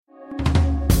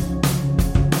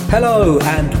Hello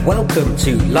and welcome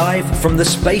to Live from the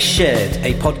Space Shed,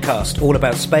 a podcast all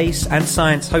about space and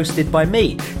science hosted by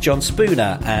me, John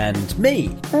Spooner, and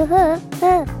me.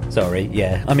 Sorry,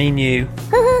 yeah, I mean you.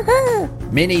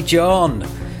 Mini John.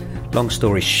 Long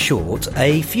story short,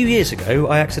 a few years ago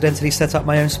I accidentally set up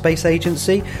my own space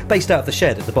agency based out of the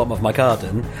shed at the bottom of my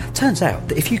garden. Turns out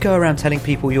that if you go around telling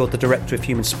people you're the director of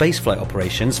human spaceflight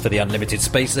operations for the Unlimited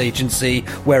Space Agency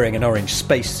wearing an orange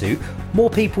spacesuit, more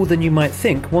people than you might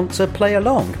think want to play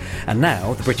along. And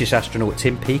now the British astronaut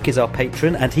Tim Peake is our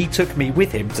patron and he took me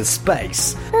with him to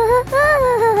space.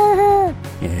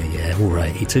 Yeah,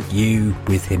 alright, he took you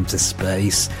with him to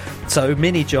space. So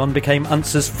Mini John became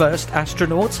UNSA's first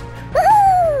astronaut.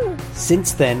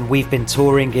 Since then, we've been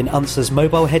touring in UNSA's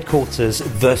mobile headquarters,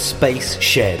 The Space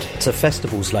Shed, to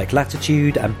festivals like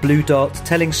Latitude and Blue Dot,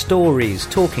 telling stories,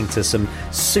 talking to some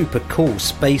super cool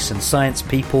space and science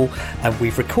people, and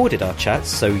we've recorded our chats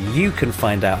so you can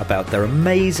find out about their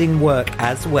amazing work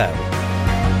as well.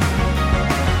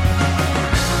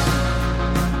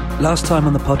 Last time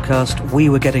on the podcast, we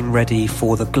were getting ready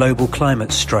for the global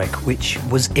climate strike, which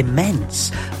was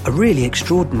immense. A really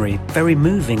extraordinary, very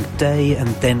moving day and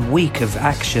then week of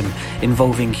action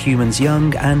involving humans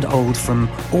young and old from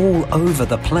all over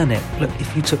the planet. Look,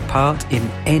 if you took part in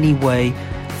any way,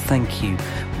 thank you.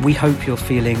 We hope you're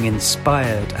feeling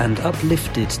inspired and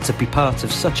uplifted to be part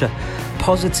of such a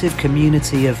positive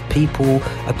community of people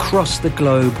across the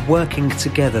globe working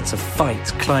together to fight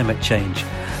climate change.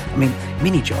 I mean,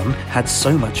 Mini John had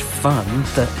so much fun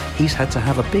that he's had to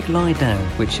have a big lie down,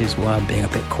 which is why I'm being a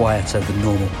bit quieter than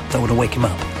normal. Don't want to wake him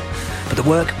up. But the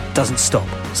work doesn't stop.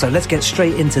 So let's get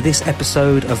straight into this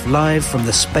episode of Live from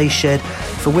the Space Shed,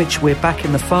 for which we're back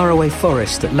in the faraway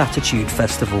forest at Latitude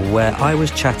Festival, where I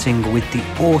was chatting with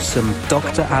the awesome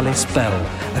Dr. Alice Bell,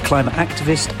 a climate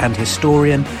activist and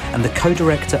historian and the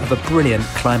co-director of a brilliant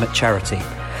climate charity.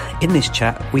 In this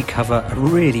chat, we cover a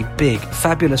really big,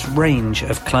 fabulous range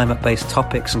of climate-based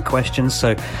topics and questions,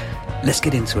 so let's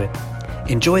get into it.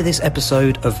 Enjoy this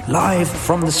episode of Live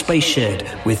from the Space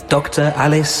Shed with Dr.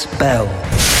 Alice Bell.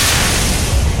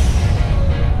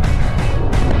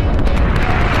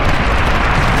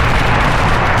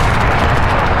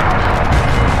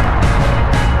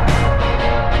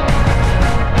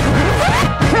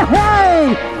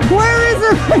 Hey! Where is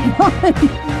everybody?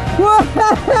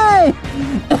 Hey!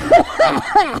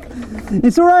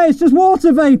 It's alright, it's just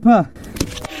water vapour.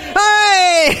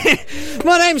 Hey!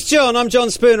 My name's John, I'm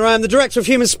John Spooner, I'm the Director of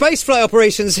Human Spaceflight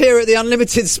Operations here at the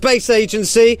Unlimited Space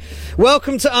Agency.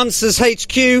 Welcome to UNSA's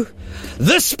HQ,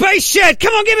 The Space Shed!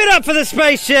 Come on, give it up for The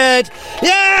Space Shed!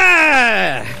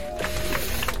 Yeah!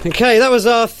 Okay, that was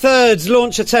our third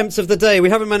launch attempt of the day.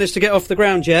 We haven't managed to get off the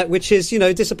ground yet, which is,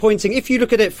 disappointing if you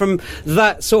look at it from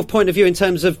that sort of point of view in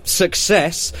terms of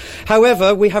success.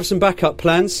 However, we have some backup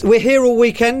plans. We're here all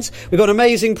weekend. We've got an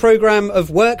amazing programme of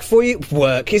work for you.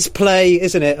 Work is play,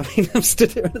 isn't it? I mean, I'm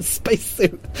stood here in a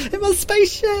spacesuit in my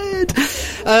space shed.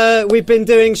 We've been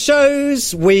doing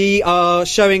shows. We are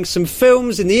showing some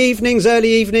films in the evenings,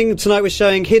 early evening. Tonight we're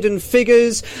showing Hidden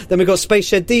Figures. Then we've got Space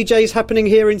Shed DJs happening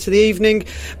here into the evening.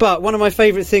 But one of my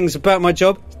favourite things about my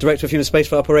job, Director of Human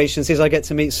Spaceflight Operations, is I get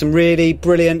to meet some really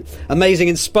brilliant, amazing,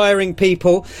 inspiring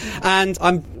people. And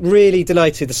I'm really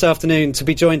delighted this afternoon to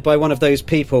be joined by one of those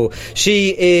people.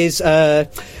 She is a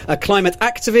climate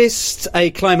activist,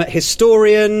 a climate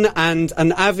historian, and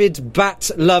an avid bat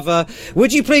lover.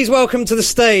 Would you please welcome to the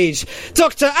stage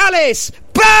Dr. Alice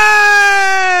Bell!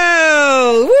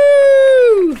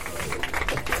 Woo!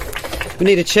 We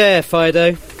need a chair,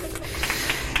 Fido.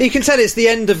 You can tell it's the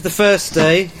end of the first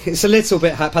day. It's a little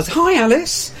bit haphazard. Hi,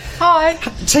 Alice. Hi.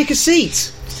 Take a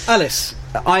seat. Alice,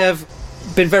 I have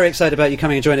been very excited about you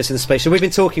coming and joining us in the space. So we've been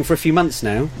talking for a few months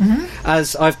now,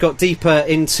 as I've got deeper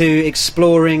into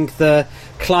exploring the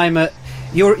climate.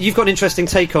 You've got an interesting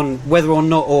take on whether or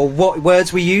not, or what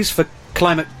words we use for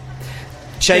climate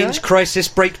change, crisis,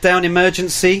 breakdown,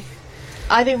 emergency.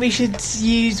 I think we should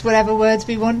use whatever words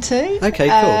we want to. Okay,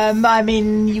 cool. I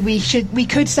mean, we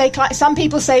could say, some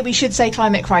people say we should say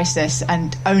climate crisis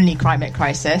and only climate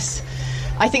crisis.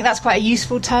 I think that's quite a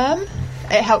useful term.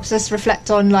 It helps us reflect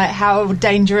on how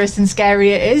dangerous and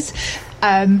scary it is.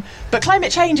 But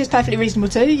climate change is perfectly reasonable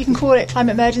too. You can call it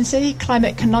climate emergency,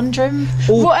 climate conundrum,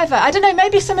 whatever. I don't know,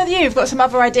 maybe some of you have got some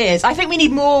other ideas. I think we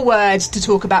need more words to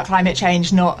talk about climate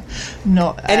change, not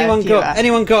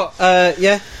Anyone got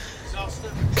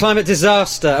climate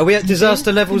disaster. Are we at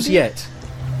disaster levels yet?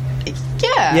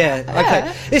 Yeah.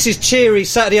 Okay. This is cheery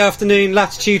Saturday afternoon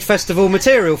Latitude Festival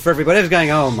material for everybody. Everyone's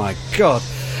going, oh my God.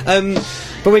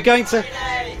 But we're going to...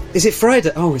 Is it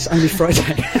Friday? Oh, it's only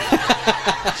Friday.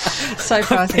 So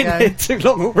far to go. I've been here too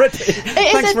long already.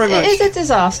 Thanks very much. It is a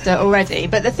disaster already,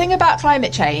 but the thing about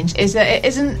climate change is that it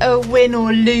isn't a win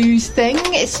or lose thing.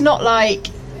 It's not like,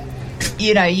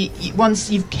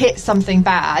 once you've hit something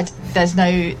bad, that's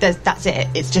it.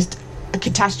 It's just a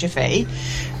catastrophe,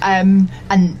 and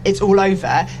it's all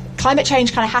over. Climate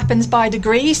change kind of happens by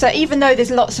degree, so even though there's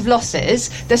lots of losses,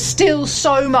 there's still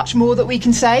so much more that we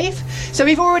can save. So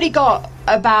we've already got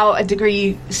about 1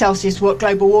 degree Celsius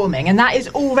global warming, and that is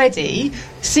already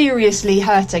seriously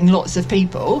hurting lots of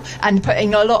people and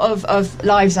putting a lot of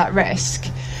lives at risk,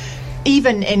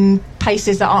 even in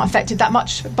places that aren't affected that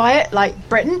much by it, like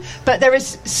Britain. But there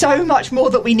is so much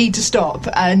more that we need to stop,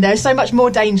 and there's so much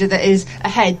more danger that is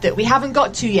ahead that we haven't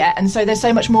got to yet, and so there's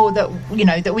so much more that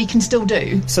that we can still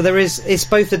do. So it's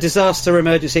both a disaster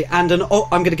emergency and I'm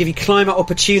going to give you climate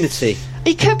opportunity.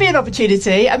 It could be an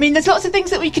opportunity. I mean, there's lots of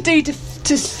things that we could do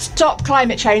to stop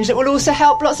climate change that will also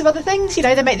help lots of other things.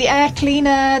 They make the air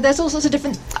cleaner. There's all sorts of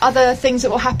different other things that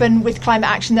will happen with climate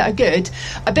action that are good.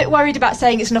 A bit worried about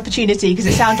saying it's an opportunity because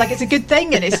it sounds like it's a good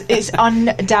thing, and it's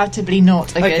undoubtedly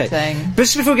not a good thing. But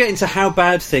just before we get into how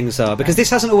bad things are, because this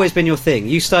hasn't always been your thing.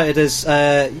 You started as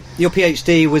your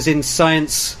PhD was in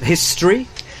science history.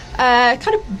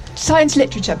 Kind of science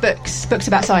literature, books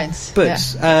about science.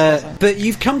 Books. Yeah. But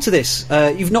you've come to this.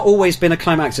 You've not always been a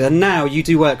climate activist, and now you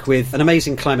do work with an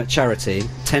amazing climate charity,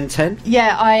 1010.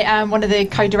 Yeah, I am one of the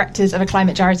co-directors of a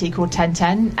climate charity called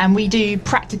 1010, and we do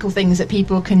practical things that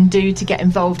people can do to get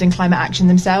involved in climate action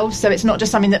themselves. So it's not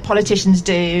just something that politicians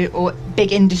do or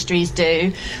big industries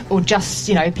do, or just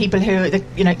people who are the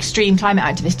extreme climate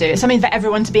activists do. It's something for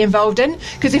everyone to be involved in,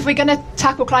 because if we're going to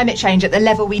tackle climate change at the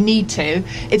level we need to,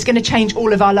 it's going to change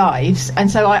all of our lives,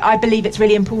 and so I believe it's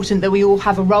really important that we all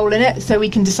have a role in it, so we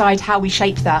can decide how we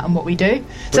shape that and what we do.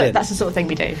 Brilliant. So that's the sort of thing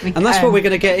we do. And that's what we're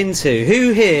going to get into.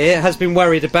 Who here has been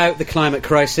worried about the climate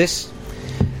crisis?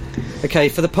 Okay,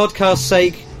 for the podcast's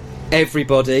sake,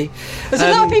 everybody. There's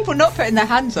a lot of people not putting their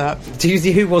hands up.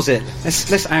 Who was it?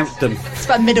 Let's out them. It's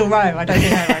about middle row. I don't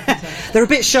know. They're a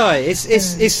bit shy.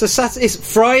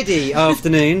 It's Friday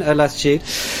afternoon at Latitude.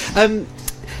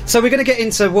 So we're going to get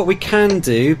into what we can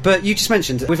do, but you just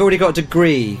mentioned we've already got a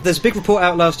degree. There's a big report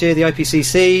out last year, the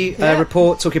IPCC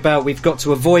report, talking about we've got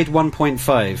to avoid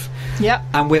 1.5. Yep.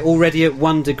 And we're already at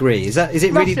 1 degree. Is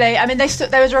it roughly? Really? I mean,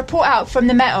 there was a report out from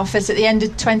the Met Office at the end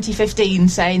of 2015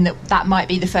 saying that might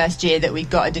be the first year that we've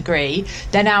got a degree.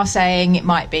 They're now saying it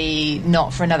might be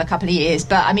not for another couple of years.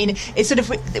 But I mean,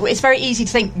 it's very easy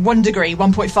to think 1 degree,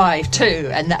 1.5, 2,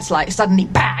 and that's like suddenly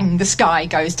bang, the sky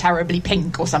goes terribly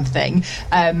pink or something.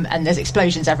 And there's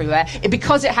explosions everywhere.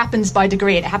 Because it happens by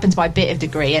degree, and it happens by a bit of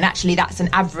degree, and actually that's an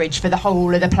average for the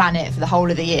whole of the planet for the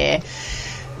whole of the year.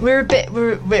 We're a bit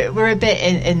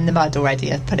in the mud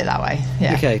already. I'd put it that way.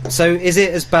 Yeah. Okay. So is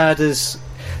it as bad as?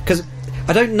 Because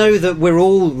I don't know that we're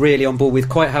all really on board with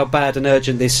quite how bad and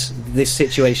urgent this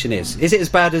situation is. Is it as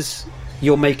bad as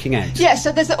you're making out? Yeah,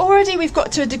 so we've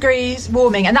got to 1 degree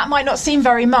warming, and that might not seem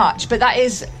very much, but that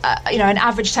is an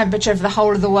average temperature for the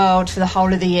whole of the world for the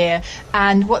whole of the year.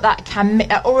 And what that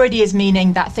already is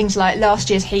meaning that things like last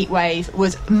year's heat wave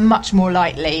was much more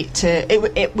likely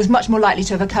it was much more likely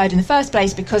to have occurred in the first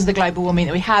place because of the global warming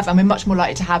that we have, and we're much more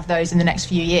likely to have those in the next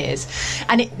few years.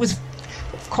 And it was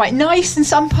quite nice in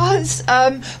some parts,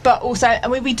 but also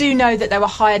we do know that there were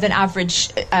higher than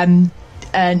average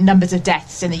numbers of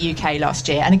deaths in the UK last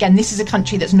year. And again, this is a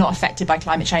country that's not affected by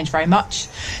climate change very much.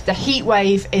 The heat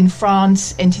wave in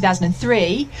France in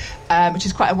 2003, which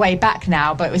is quite a way back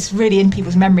now, but it was really in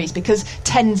people's memories because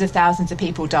tens of thousands of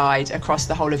people died across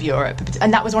the whole of Europe.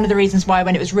 And that was one of the reasons why,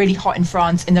 when it was really hot in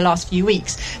France in the last few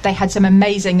weeks, they had some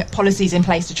amazing policies in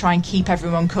place to try and keep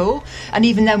everyone cool. And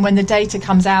even then, when the data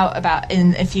comes out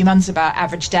in a few months about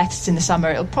average deaths in the summer,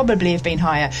 it'll probably have been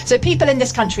higher. So people in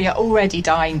this country are already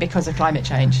dying because of climate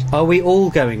change. Are we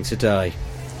all going to die?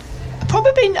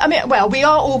 Probably. I mean, well, we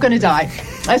are all going to die.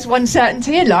 There's one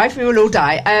certainty in life: we will all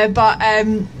die. But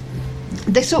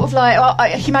they're sort of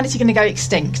like, humanity going to go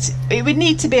extinct? It would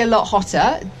need to be a lot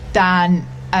hotter than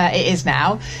it is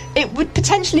now. It would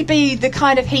potentially be the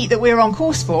kind of heat that we're on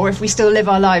course for if we still live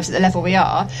our lives at the level we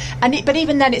are. But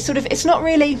even then, it's not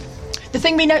really the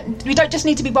thing. We don't just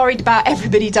need to be worried about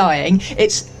everybody dying.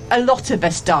 It's a lot of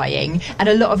us dying and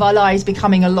a lot of our lives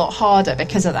becoming a lot harder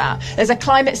because of that. There's a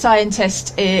climate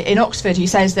scientist in Oxford who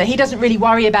says that he doesn't really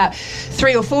worry about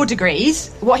 3 or 4 degrees.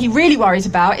 What he really worries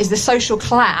about is the social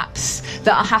collapse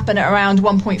that'll happen at around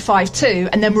 1.52,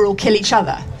 and then we'll all kill each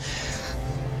other.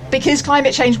 Because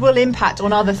climate change will impact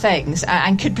on other things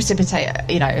and could precipitate,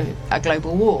 a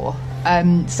global war.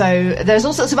 So there's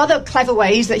all sorts of other clever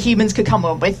ways that humans could come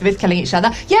up with killing each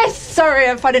other. Yes, sorry,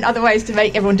 I'm finding other ways to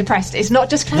make everyone depressed. It's not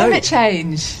just climate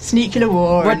change. It's nuclear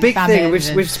war. My and big famine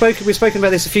thing. We've spoken about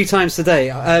this a few times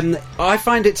today. I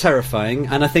find it terrifying,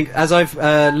 and I think as I've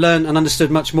learned and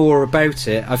understood much more about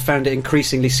it, I've found it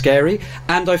increasingly scary,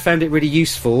 and I found it really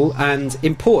useful and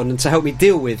important to help me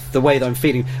deal with the way that I'm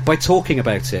feeling by talking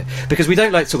about it, because we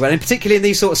don't like to talk about it, and particularly in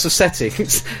these sorts of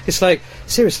settings. It's like,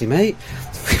 seriously, mate,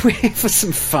 we're here for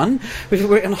some fun.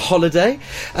 We're on holiday,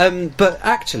 but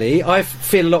actually, I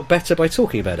feel a lot better by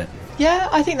talking about it. Yeah,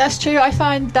 I think that's true. I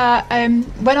find that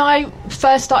when I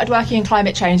first started working in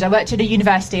climate change, I worked at a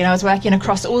university and I was working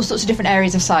across all sorts of different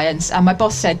areas of science, and my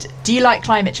boss said, "Do you like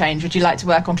climate change? Would you like to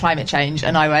work on climate change?"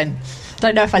 And I went,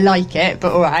 "Don't know if I like it,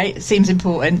 but all right, it seems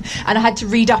important." And I had to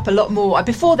read up a lot more.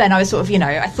 Before then, I was sort of,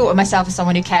 I thought of myself as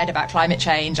someone who cared about climate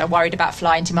change. I worried about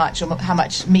flying too much or how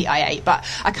much meat I ate, but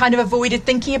I kind of avoided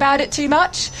thinking about it too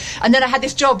much. And then I had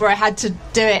this job where I had to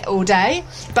do it all day,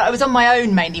 but I was on my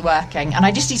own mainly working, and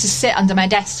I just used to sit under my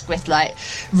desk with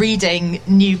reading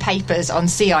new papers on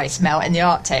sea ice melt in the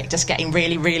Arctic, just getting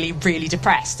really, really, really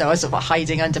depressed. So I was sort of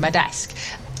hiding under my desk.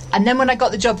 And then when I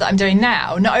got the job that I'm doing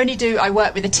now, not only do I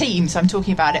work with a team, so I'm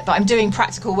talking about it, but I'm doing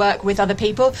practical work with other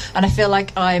people, and I feel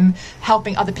like I'm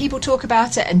helping other people talk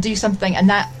about it and do something, and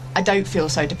that I don't feel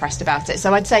so depressed about it.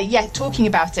 So I'd say, yeah, talking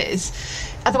about it is...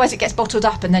 Otherwise it gets bottled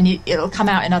up and then it'll come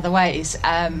out in other ways.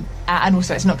 And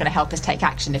also it's not going to help us take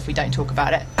action if we don't talk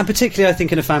about it. And particularly, I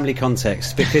think, in a family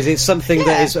context, because it's something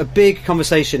that is a big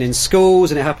conversation in schools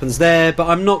and it happens there, but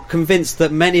I'm not convinced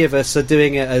that many of us are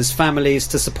doing it as families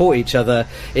to support each other.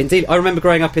 Indeed, I remember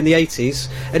growing up in the 80s.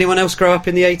 Anyone else grow up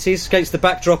in the 80s against the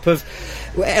backdrop of...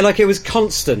 it was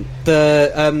constant,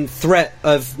 the threat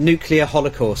of nuclear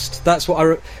holocaust. That's what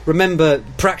I remember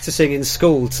practicing in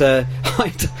school to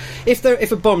hide.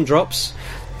 If a bomb drops,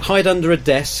 hide under a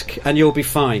desk and you'll be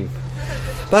fine.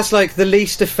 That's like the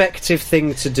least effective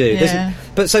thing to do. Yeah.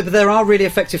 But there are really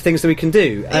effective things that we can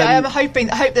do. I hope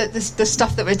that the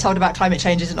stuff that we're told about climate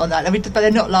change isn't on that. But they're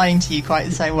not lying to you quite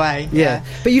the same way. Yeah.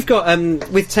 But you've got,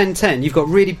 with 1010, you've got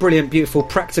really brilliant, beautiful,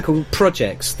 practical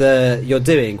projects that you're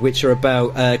doing, which are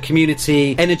about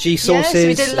community energy sources. Yeah, so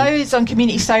we did loads on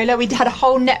community solar. We had a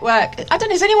whole network. I don't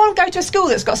know, does anyone go to a school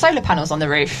that's got solar panels on the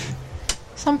roof?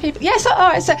 Some people, yes.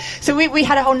 So we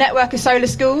had a whole network of solar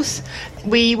schools.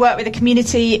 We worked with a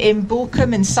community in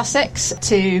Boreham in Sussex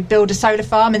to build a solar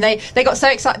farm, and they got so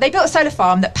excited. They built a solar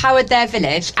farm that powered their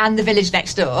village and the village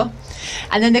next door.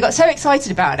 And then they got so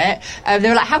excited about it, they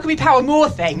were like, "How can we power more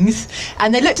things?"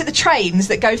 And they looked at the trains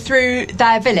that go through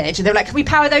their village, and they were like, "Can we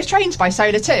power those trains by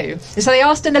solar too?" And so they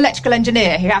asked an electrical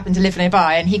engineer who happened to live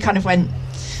nearby, and he kind of went,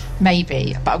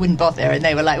 "Maybe, but I wouldn't bother." And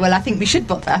they were like, "Well, I think we should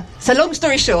bother." So long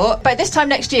story short, by this time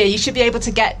next year you should be able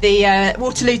to get the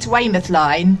Waterloo to Weymouth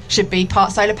line should be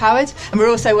part solar powered. And we're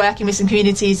also working with some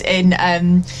communities in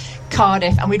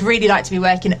Cardiff, and we'd really like to be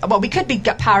working... Well, we could be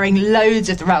powering loads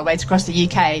of the railways across the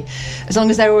UK, as long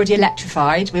as they're already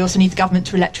electrified. We also need the government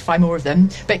to electrify more of them.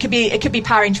 But it could be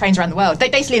powering trains around the world. They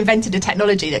basically invented a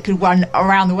technology that could run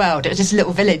around the world. It was just a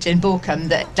little village in Boreham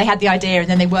that they had the idea, and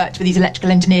then they worked with these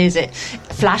electrical engineers at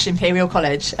Flash Imperial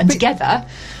College, and together...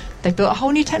 they've built a whole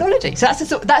new technology. So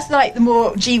that's like the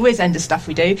more gee whiz end of stuff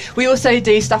we do. We also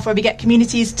do stuff where we get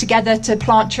communities together to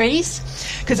plant trees,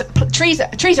 because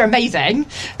trees are amazing.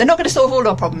 They're not going to solve all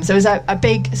our problems. There was a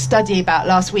big study about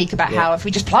last week about how if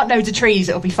we just plant loads of trees,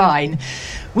 it'll be fine.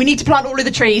 We need to plant all of the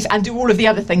trees and do all of the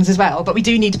other things as well, but we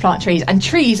do need to plant trees. And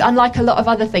trees, unlike a lot of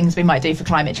other things we might do for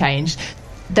climate change,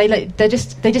 they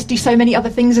just do so many other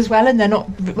things as well. And they're not...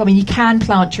 I mean, you can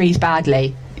plant trees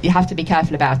badly. You have to be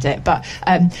careful about it, but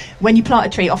when you plant a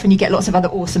tree, often you get lots of other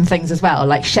awesome things as well,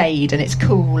 like shade, and it's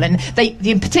cool, and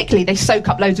particularly they soak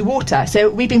up loads of water.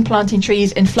 So we've been planting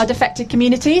trees in flood affected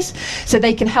communities, so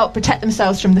they can help protect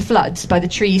themselves from the floods by the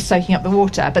trees soaking up the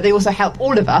water, but they also help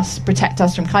all of us protect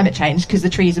us from climate change because the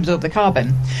trees absorb the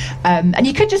carbon. And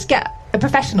you could just get a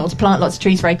professional to plant lots of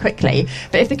trees very quickly,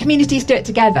 but if the communities do it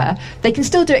together, they can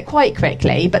still do it quite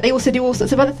quickly, but they also do all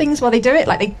sorts of other things while they do it,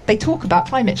 like they talk about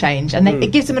climate change, and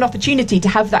it gives them an opportunity to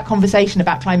have that conversation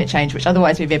about climate change, which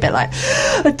otherwise we'd be a bit like,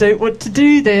 I don't want to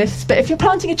do this. But if you're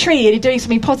planting a tree and you're doing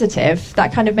something positive,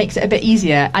 that kind of makes it a bit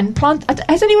easier. And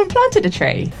has anyone planted a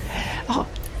tree?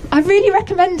 I really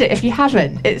recommend it if you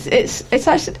haven't. It's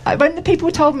actually, when the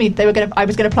people told me I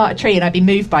was going to plant a tree and I'd be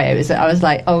moved by it, I was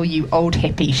like, oh, you old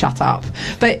hippie, shut up.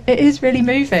 But it is really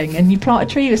moving, and you plant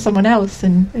a tree with someone else,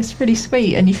 and it's really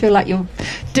sweet, and you feel like you're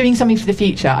doing something for the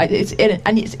future.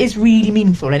 It's really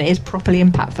meaningful, and it is properly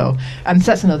impactful. So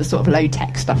that's another sort of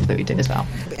low-tech stuff that we do as well.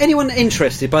 Anyone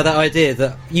interested by that idea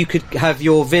that you could have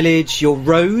your village, your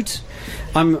road,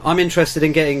 I'm interested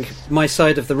in getting my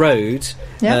side of the road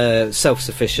Yeah.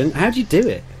 self-sufficient. How do you do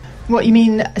it? What you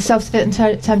mean, self-sufficient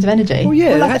in terms of energy? Well,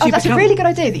 yeah, how do you that's become- a really good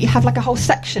idea that you have like a whole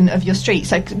section of your street.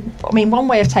 So, I mean, one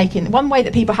way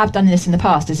that people have done this in the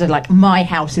past is that, like, my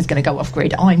house is going to go off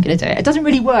grid. I'm going to do it. It doesn't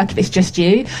really work if it's just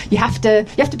you. You have to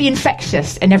be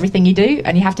infectious in everything you do,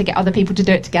 and you have to get other people to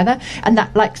do it together. And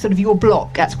that, like, sort of your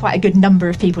block, that's quite a good number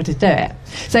of people to do it.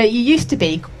 So it used to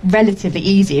be relatively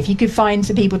easy. If you could find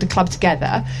some people to club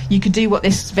together, you could do what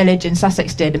this village in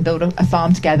Sussex did and build a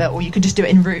farm together, or you could just do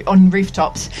it on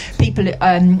rooftops. People,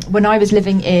 when I was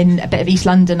living in a bit of East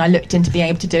London, I looked into being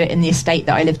able to do it in the estate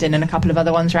that I lived in and a couple of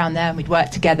other ones around there, and we'd work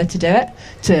together to do it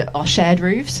to our shared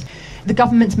roofs. The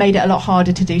government's made it a lot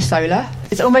harder to do solar.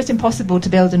 It's almost impossible to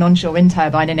build an onshore wind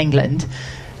turbine in England.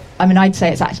 I mean, I'd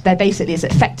say it's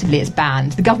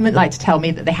banned. The government like to tell me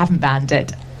that they haven't banned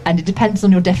it, and it depends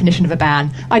on your definition of a ban.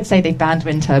 I'd say they've banned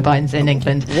wind turbines in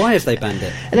England. Why have they banned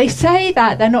it? They say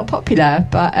that they're not popular,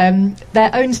 but their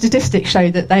own statistics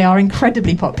show that they are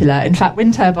incredibly popular. In fact,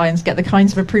 wind turbines get the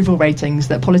kinds of approval ratings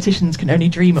that politicians can only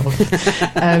dream of.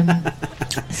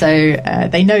 So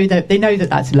they know that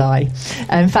that's a lie.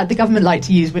 In fact, the government like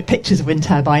to use pictures of wind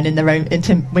turbines in their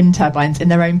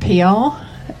own PR.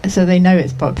 So they know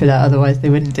it's popular, otherwise they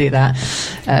wouldn't do that.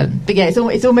 But yeah,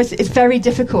 it's very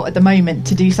difficult at the moment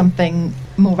to do something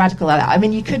more radical like that. I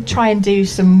mean, you could try and do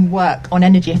some work on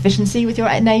energy efficiency with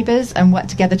your neighbours and work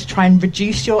together to try and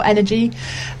reduce your energy.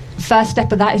 First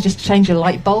step of that is just to change your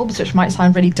light bulbs, which might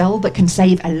sound really dull but can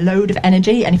save a load of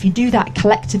energy. And if you do that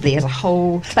collectively as a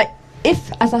whole, like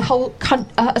if as a whole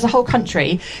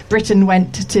country, Britain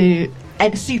went to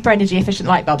super energy efficient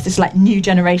light bulbs, it's like new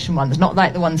generation ones, not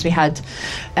like the ones we had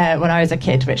when I was a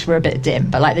kid, which were a bit dim,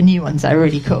 but like the new ones that are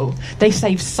really cool. They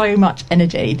save so much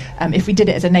energy. If we did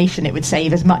it as a nation, it would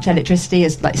save as much electricity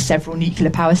as like several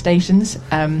nuclear power stations.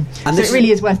 So it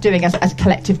really is worth doing as a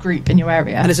collective group in your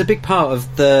area. And it's a big part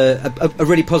of a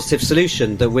really positive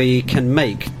solution that we can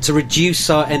make to reduce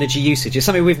our energy usage. It's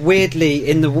something we've weirdly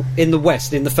in the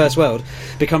West, in the first world,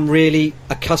 become really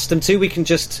accustomed to. We can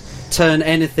just turn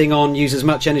anything on, use as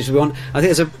much energy as we want. I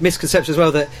think there's a misconception as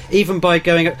well that even by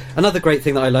going... Another great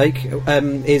thing that I like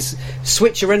is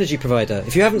switch your energy provider.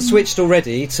 If you haven't switched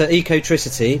already to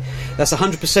Ecotricity, that's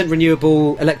 100%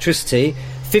 renewable electricity,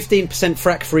 15%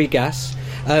 frack-free gas.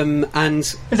 And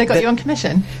have they got you on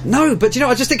commission? No, but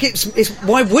I just think it's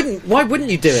why wouldn't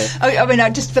you do it? Oh, I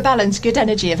mean, just for balance, Good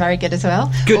Energy are very good as well.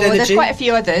 Energy. There's quite a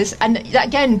few others, and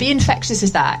again, be infectious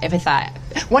as that.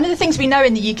 One of the things we know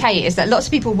in the UK is that lots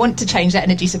of people want to change their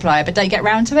energy supplier but don't get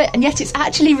round to it, and yet it's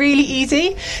actually really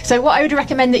easy. So what I would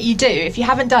recommend that you do, if you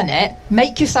haven't done it,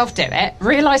 make yourself do it,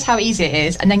 realise how easy it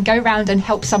is, and then go round and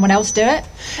help someone else do it.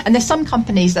 And there's some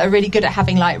companies that are really good at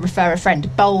having, like, refer a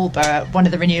friend. Bulb are one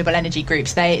of the renewable energy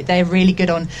groups. They're really good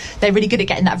at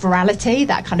getting that virality,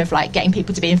 that kind of like getting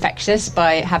people to be infectious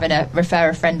by having a refer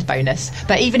a friend bonus.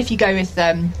 But even if you go with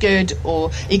Good or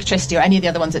Ecotricity or any of the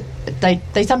other ones,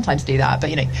 that they sometimes do that. But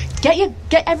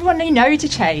get everyone you know to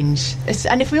change.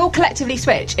 And if we all collectively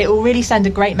switch, it will really send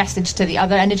a great message to the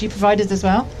other energy providers as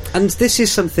well. And this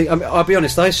is something, I'll be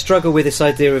honest, I struggle with this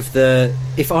idea of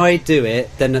if I do it,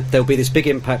 then there'll be this big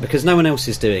impact because no one else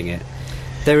is doing it.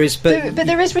 There is, but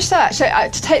there is research. So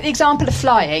to take the example of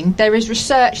flying, there is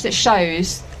research that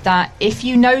shows that if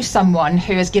you know someone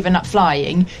who has given up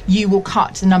flying, you will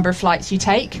cut the number of flights you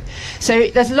take. So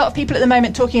there's a lot of people at the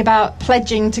moment talking about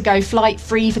pledging to go flight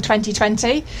free for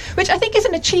 2020, which I think is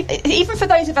an achievement, even for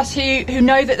those of us who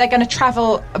know that they're going to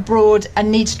travel abroad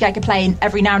and need to get a plane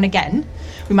every now and again.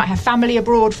 We might have family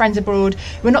abroad, friends abroad.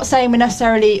 We're not saying we're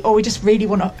necessarily, or we just really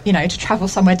want to travel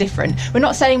somewhere different. We're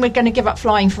not saying we're going to give up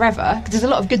flying forever, because there's a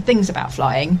lot of good things about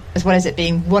flying, as well as it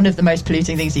being one of the most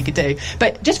polluting things you could do.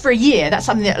 But just for a year, that's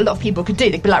something that a lot of people could do.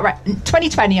 They'd be like, right, in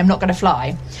 2020, I'm not going to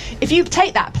fly. If you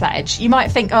take that pledge, you might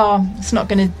think, oh, it's not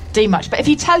going to do much. But if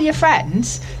you tell your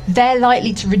friends, they're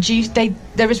likely to reduce...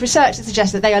 There is research that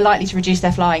suggests that they are likely to reduce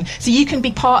their flying. So you can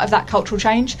be part of that cultural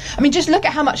change. I mean, just look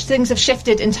at how much things have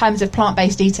shifted in terms of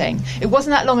plant-based eating. It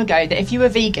wasn't that long ago that if you were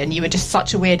vegan, you were just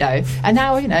such a weirdo. And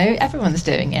now, everyone's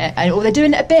doing it. Or they're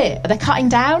doing it a bit. Or they're cutting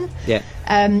down. Yeah.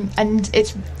 And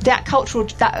it's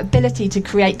that ability to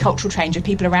create cultural change with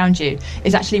people around you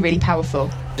is actually really powerful.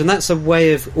 And that's a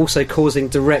way of also causing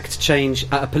direct change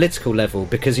at a political level,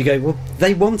 because you go, well,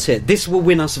 they want it. This will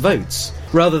win us votes,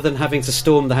 rather than having to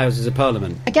storm the Houses of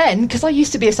Parliament. Again, because I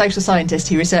used to be a social scientist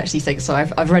who researched these things, so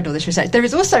I've read all this research. There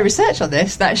is also research on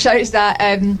this that shows that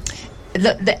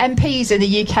the MPs in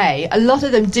the UK, a lot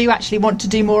of them do actually want to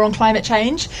do more on climate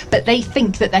change, but they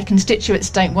think that their constituents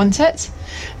don't want it.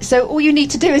 So all you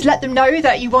need to do is let them know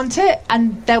that you want it,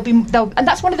 and and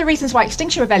that's one of the reasons why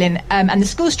Extinction Rebellion and the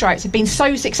school strikes have been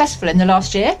so successful in the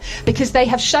last year, because they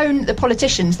have shown the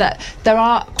politicians that there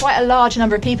are quite a large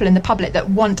number of people in the public that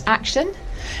want action.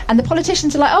 And the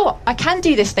politicians are like, oh, I can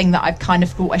do this thing that I've kind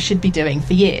of thought I should be doing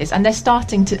for years. And they're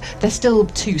still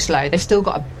too slow. They've still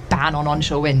got a ban on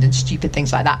onshore wind and stupid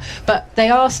things like that. But they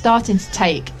are starting to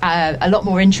take a lot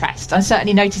more interest. I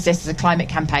certainly noticed this as a climate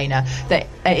campaigner, that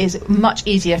it is much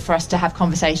easier for us to have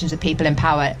conversations with people in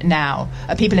power now,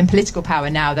 people in political power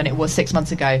now, than it was 6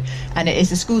 months ago. And it is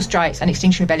the school strikes and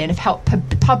Extinction Rebellion have helped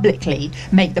publicly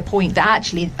make the point that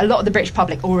actually a lot of the British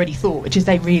public already thought, which is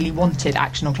they really wanted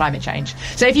action on climate change.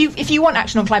 So if you want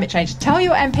action on climate change, tell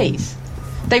your MPs.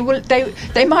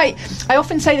 They might. I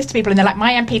often say this to people, and they're like,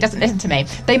 "My MP doesn't listen to me."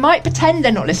 They might pretend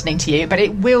they're not listening to you, but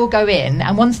it will go in.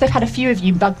 And once they've had a few of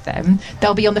you bug them,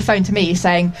 they'll be on the phone to me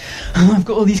saying, "Oh, I've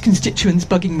got all these constituents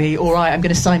bugging me. All right, I'm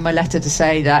going to sign my letter to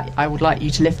say that I would like you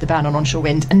to lift the ban on onshore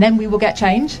wind," and then we will get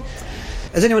change.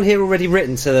 Has anyone here already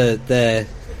written to their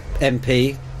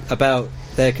MP about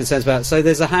their concerns about? So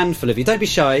there's a handful of you. Don't be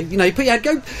shy. You put your hand.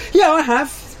 Go. Yeah, I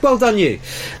have. Well done, you.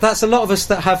 That's a lot of us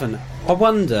that haven't. I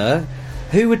wonder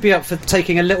who would be up for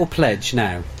taking a little pledge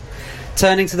now,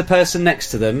 turning to the person next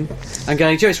to them and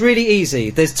going, Joe, it's really easy.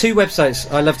 There's 2 websites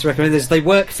I love to recommend. There's They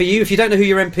Work For You. If you don't know who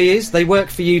your MP is,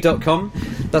 theyworkforyou.com.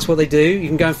 That's what they do. You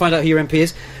can go and find out who your MP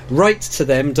is.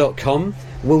 Writetotem.com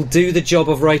will do the job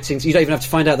of writing. You don't even have to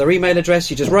find out their email address.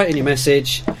 You just write in your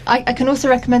message. I can also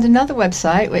recommend another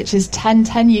website, which is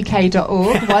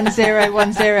 1010uk.org,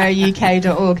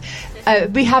 1010uk.org.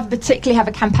 We particularly have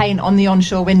a campaign on the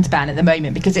onshore wind ban at the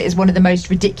moment, because it is one of the most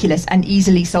ridiculous and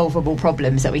easily solvable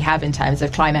problems that we have in terms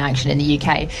of climate action in the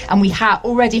UK. And we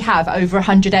already have over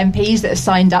 100 MPs that have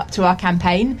signed up to our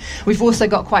campaign. We've also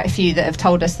got quite a few that have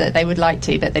told us that they would like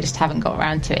to, but they just haven't got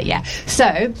around to it yet.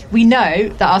 So we know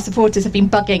that our supporters have been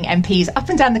bugging MPs up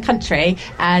and down the country,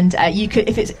 and you could,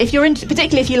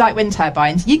 particularly if you like wind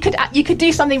turbines, you could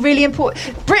do something really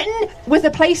important. Britain was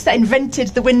the place that invented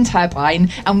the wind turbine,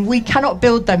 and we cannot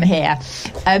build them here.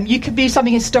 You could do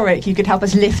something historic. You could help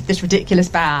us lift this ridiculous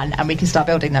ban, and we can start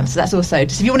building them. So that's also,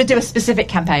 just if you want to do a specific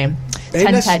campaign,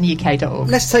 1010uk.org.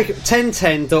 Let's take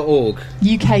 1010.org.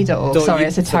 UK.org. Sorry,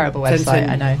 it's a terrible website,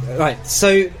 I know. Right,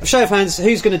 so show of hands,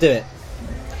 who's going to do it?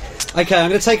 Okay, I'm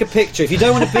going to take a picture. If you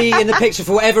don't want to be in the picture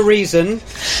for whatever reason,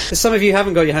 some of you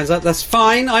haven't got your hands up, that's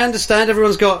fine. I understand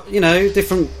everyone's got,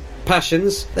 different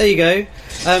passions. There you go.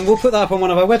 We'll put that up on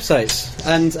one of our websites,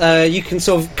 and you can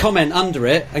sort of comment under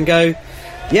it and go,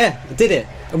 yeah, I did it,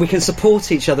 and we can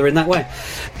support each other in that way.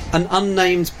 An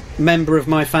unnamed member of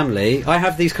my family, I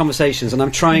have these conversations and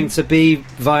I'm trying to be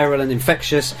viral and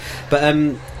infectious, but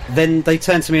then they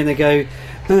turn to me and they go,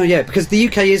 oh yeah, because the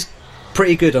UK is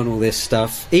pretty good on all this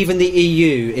stuff. Even the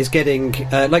EU is getting,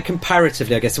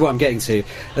 comparatively, I guess, to what I'm getting to.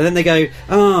 And then they go,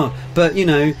 oh, but,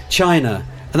 China.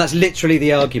 And that's literally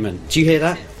the argument. Do you hear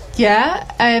that? Yeah,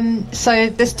 so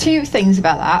there's 2 things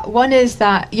about that. One is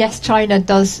that, yes, China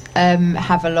does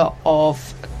have a lot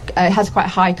of... it has quite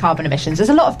high carbon emissions. There's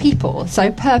a lot of people, so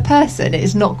per person it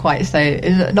is not quite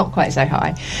so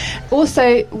high.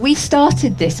 Also, we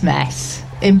started this mess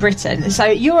in Britain. So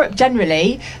Europe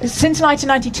generally, since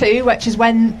 1992, which is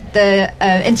when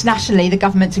internationally the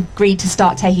governments agreed to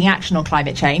start taking action on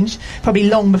climate change, probably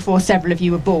long before several of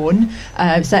you were born,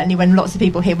 certainly when lots of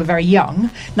people here were very young.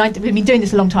 We've been doing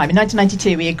this a long time. In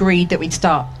 1992 we agreed that we'd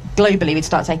start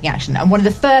taking action, and one of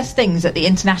the first things that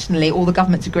internationally all the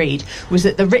governments agreed was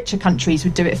that the richer countries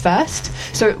would do it first.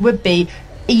 So it would be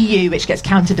EU, which gets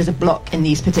counted as a bloc in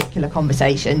these particular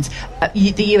conversations,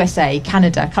 the USA,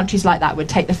 Canada, countries like that would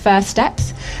take the first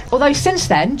steps. Although since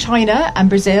then, China and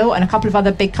Brazil and a couple of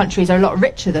other big countries are a lot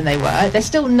richer than they were. They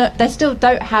still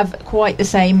don't have quite the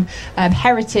same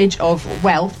heritage of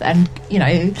wealth and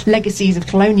legacies of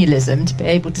colonialism to be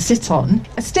able to sit on.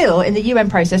 Still, in the UN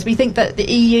process, we think that the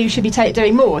EU should be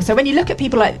doing more. So when you look at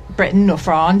people like Britain or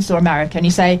France or America and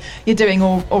you say you're doing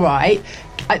all right,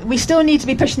 we still need to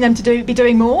be pushing them to be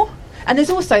doing more. And there's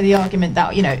also the argument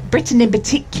that Britain in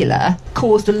particular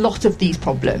caused a lot of these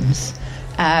problems.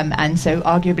 And so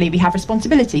arguably we have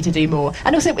responsibility to do more.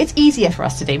 And also it's easier for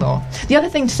us to do more. The other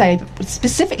thing to say,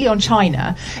 specifically on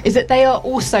China, is that they are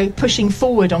also pushing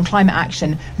forward on climate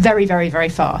action very, very, very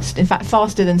fast. In fact,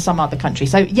 faster than some other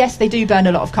countries. So yes, they do burn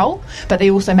a lot of coal, but they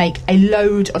also make a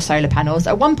load of solar panels.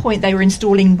 At one point, they were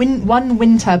installing one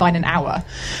wind turbine an hour.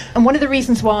 And one of the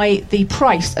reasons why the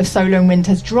price of solar and wind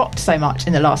has dropped so much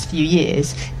in the last few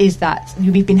years is that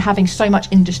we've been having so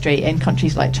much industry in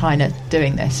countries like China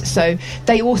doing this. So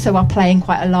they also are playing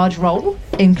quite a large role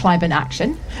in climate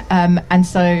action. And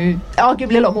so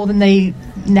arguably a lot more than they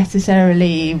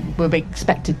necessarily were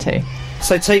expected to.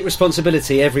 So take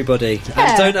responsibility, everybody,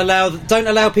 and don't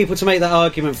allow people to make that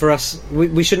argument for us.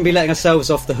 We shouldn't be letting ourselves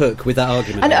off the hook with that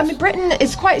argument. And I mean, Britain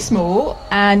is quite small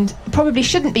and probably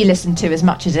shouldn't be listened to as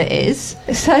much as it is.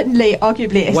 Certainly,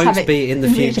 arguably, it won't be in the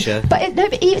future. But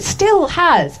it still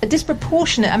has a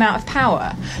disproportionate amount of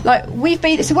power. Like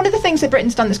so one of the things that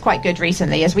Britain's done that's quite good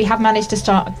recently is we have managed to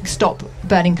stop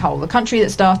burning coal. The country that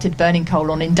started burning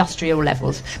coal on industrial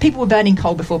levels. People were burning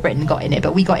coal before Britain got in it,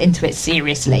 but we got into it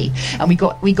seriously, and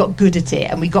we got good at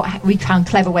it, and we found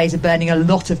clever ways of burning a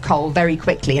lot of coal very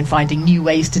quickly and finding new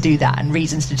ways to do that and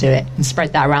reasons to do it and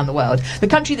spread that around the world. The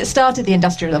country that started the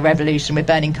Industrial Revolution with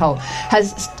burning coal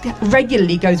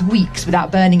regularly goes weeks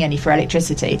without burning any for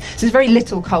electricity. So there's very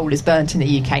little coal is burnt in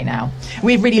the UK now.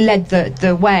 We've really led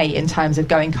the way in terms of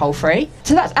going coal free.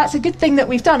 So that's a good thing that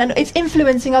we've done, and it's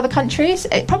influencing other countries.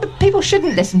 People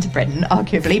shouldn't listen to Britain,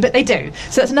 arguably, but they do.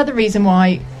 So that's another reason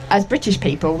why, as British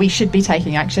people, we should be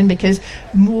taking action, because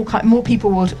more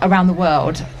people around the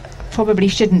world probably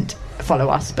shouldn't follow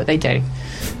us, but they do.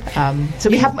 So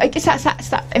we have it's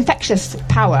that infectious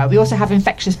power. We also have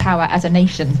infectious power as a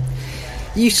nation.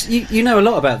 You know a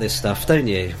lot about this stuff, don't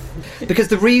you? Because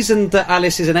the reason that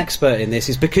Alice is an expert in this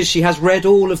is because she has read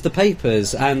all of the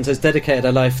papers and has dedicated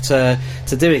her life to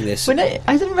doing this. Well, no,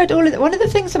 I haven't read all of it. One of the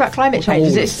things about climate change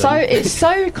is it's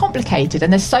so complicated,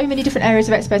 and there's so many different areas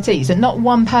of expertise, and not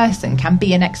one person can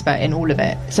be an expert in all of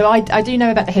it. So I do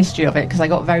know about the history of it, because I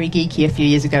got very geeky a few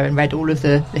years ago and read all of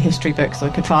the history books I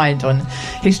could find on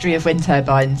history of wind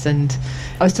turbines. And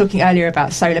I was talking earlier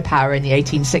about solar power in the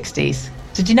 1860s.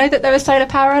 Did you know that there was solar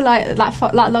power like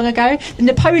long ago?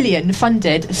 Napoleon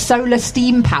funded solar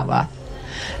steam power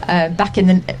back in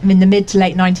the mid to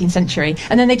late 19th century,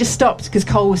 and then they just stopped because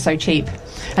coal was so cheap.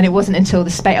 And it wasn't until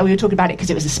we were talking about it because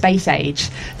it was the space age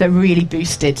that really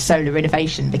boosted solar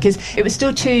innovation, because it was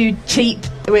still too cheap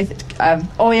with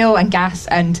oil and gas,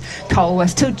 and coal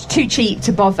was still too cheap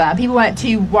to bother. People weren't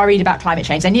too worried about climate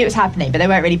change. They knew it was happening, but they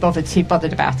weren't really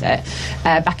bothered about it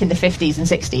back in the 50s and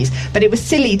 60s. But it was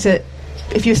silly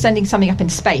if you're sending something up in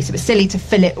space, it was silly to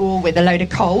fill it all with a load of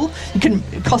coal.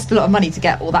 It cost a lot of money to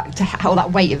get all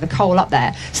that weight of the coal up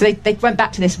there. So they went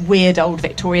back to this weird old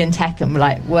Victorian tech and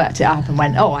worked it up and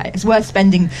went, it's worth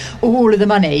spending all of the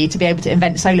money to be able to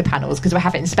invent solar panels because we'll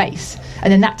have it in space.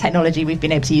 And then that technology we've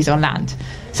been able to use on land.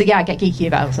 So yeah, I get geeky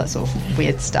about all that sort of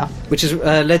weird stuff. Which has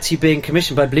led to you being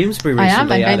commissioned by Bloomsbury recently, I am. I'm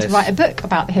going Alice. to write a book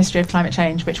about the history of climate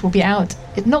change, which will be out.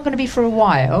 It's not going to be for a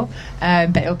while,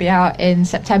 but it'll be out in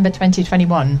September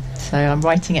 2021. So I'm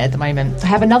writing it at the moment. I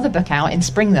have another book out in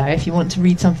spring, though, if you want to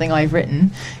read something I've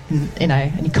written,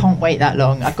 and you can't wait that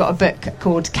long. I've got a book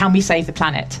called Can We Save the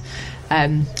Planet?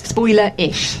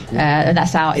 Spoiler-ish, and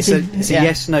that's out. It's a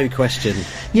yes-no question.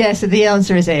 Yeah, so the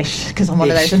answer is ish, because I'm one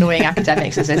of those annoying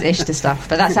academics that says ish to stuff,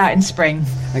 but that's out in spring.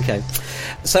 Okay.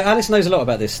 So Alice knows a lot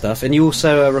about this stuff, and you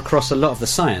also are across a lot of the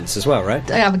science as well, right?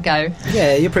 I have a go.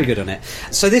 Yeah, you're pretty good on it.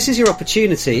 So this is your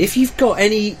opportunity. If you've got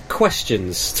any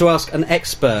questions to ask an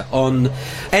expert on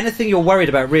anything you're worried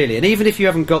about, really, and even if you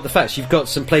haven't got the facts, you've got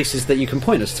some places that you can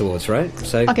point us towards, right?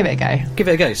 So I'll give it a go. Give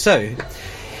it a go. So,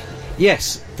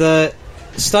 yes, the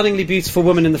stunningly beautiful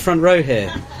woman in the front row here,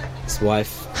 his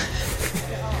wife.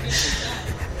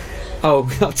 Oh,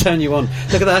 I'll turn you on. Look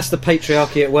at that, that's the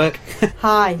patriarchy at work.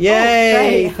 Hi.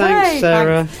 Yay! Oh, Thanks,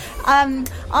 Sarah.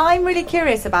 Thanks. I'm really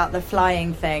curious about the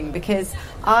flying thing, because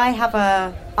I have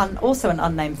also an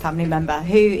unnamed family member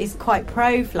who is quite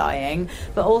pro-flying,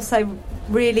 but also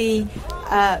really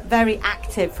very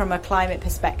active from a climate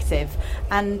perspective.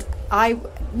 And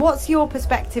what's your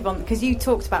perspective on, because you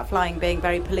talked about flying being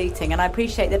very polluting, and I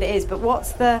appreciate that it is, but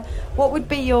what would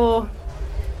be your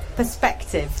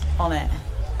perspective on it?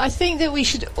 I think that we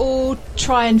should all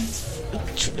try and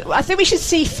I think we should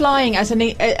see flying as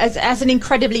an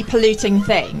incredibly polluting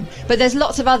thing, but there's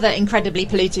lots of other incredibly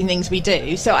polluting things we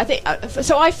do. So I think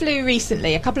I flew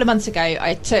recently, a couple of months ago.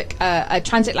 I took a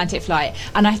transatlantic flight,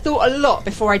 and I thought a lot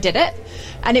before I did it.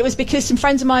 And it was because some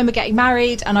friends of mine were getting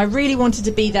married, and I really wanted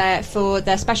to be there for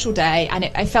their special day. And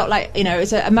I felt like, it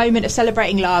was a moment of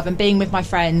celebrating love and being with my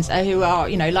friends who are,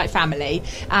 like family.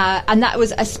 And that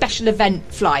was a special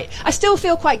event flight. I still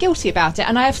feel quite guilty about it.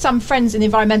 And I have some friends in the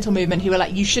environmental movement who are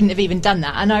like, you shouldn't have even done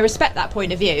that. And I respect that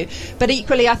point of view. But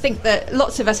equally, I think that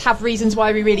lots of us have reasons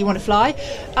why we really want to fly.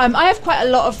 I have quite a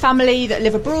lot of family that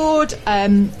live abroad.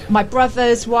 My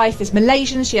brother's wife is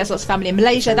Malaysian. She has lots of family in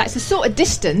Malaysia. That's the sort of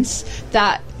distance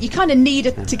that you kind of need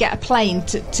to get a plane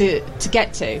to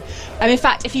get to. In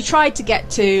fact, if you tried to get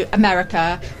to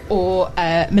America or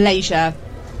Malaysia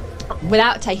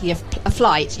without taking a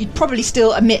flight, you'd probably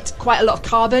still emit quite a lot of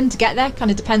carbon to get there. Kind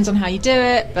of depends on how you do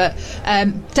it, but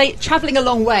travelling a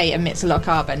long way emits a lot of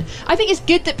carbon. I think it's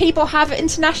good that people have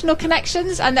international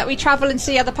connections and that we travel and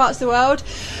see other parts of the world,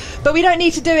 but we don't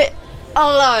need to do it a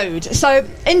load. So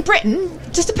in Britain,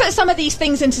 just to put some of these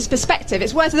things into perspective,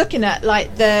 it's worth looking at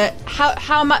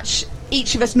how much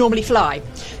each of us normally fly.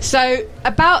 So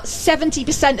about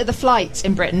 70% of the flights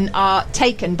in Britain are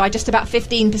taken by just about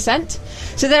 15%.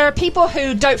 So there are people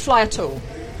who don't fly at all.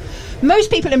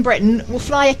 Most people in Britain will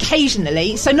fly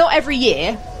occasionally, so not every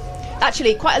year.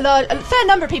 Actually, a fair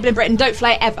number of people in Britain don't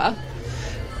fly ever.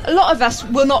 A lot of us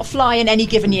will not fly in any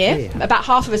given year. About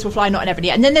half of us will fly not in every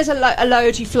year. And then there's a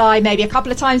load who fly maybe a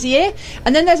couple of times a year.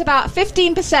 And then there's about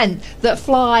 15% that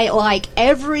fly like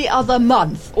every other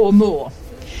month or more.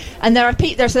 And there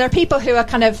are people who are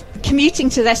kind of commuting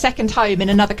to their second home in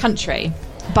another country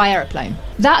by aeroplane.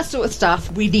 That sort of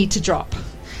stuff we need to drop.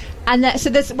 And so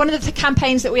there's one of the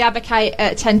campaigns that we advocate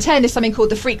at 1010 is something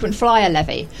called the frequent flyer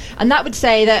levy. And that would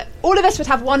say that all of us would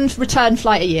have one return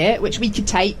flight a year, which we could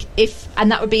take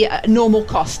and that would be a normal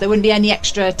cost. There wouldn't be any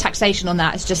extra taxation on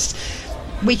that. It's just,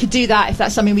 we could do that if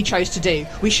that's something we chose to do.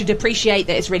 We should appreciate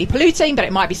that it's really polluting, but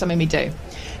it might be something we do.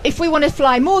 If we want to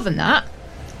fly more than that,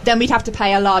 then we'd have to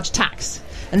pay a large tax.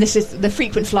 And this is the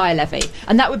frequent flyer levy.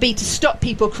 And that would be to stop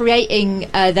people creating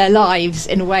their lives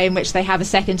in a way in which they have a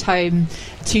second home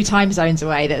 2 time zones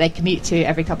away that they commute to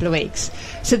every couple of weeks.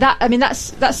 So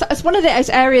that's one of those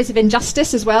areas of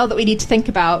injustice as well that we need to think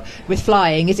about with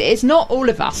flying. It's not all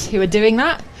of us who are doing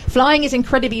that. Flying is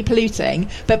incredibly polluting,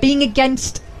 but being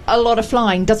against a lot of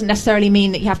flying doesn't necessarily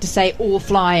mean that you have to say all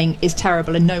flying is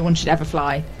terrible and no one should ever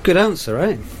fly. Good answer,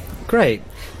 right? Great.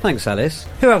 Thanks, Alice.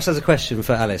 Who else has a question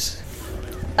for Alice?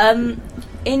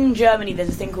 In Germany, there's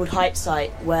a thing called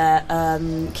Heitzeit, where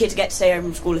kids get to stay home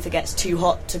from school if it gets too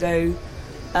hot to go.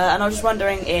 And I was just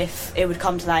wondering if it would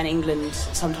come to that in England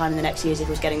sometime in the next years if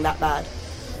it was getting that bad.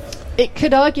 It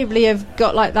could arguably have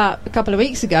got like that a couple of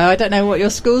weeks ago. I don't know what your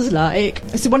school's like.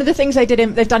 So one of the things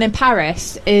they've done in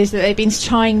Paris is that they've been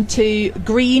trying to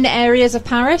green areas of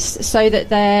Paris so that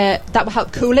that will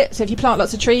help cool it. So if you plant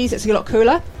lots of trees, it's a lot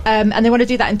cooler. And they want to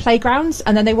do that in playgrounds,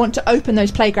 and then they want to open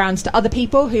those playgrounds to other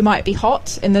people who might be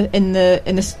hot in the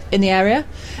area.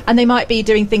 And they might be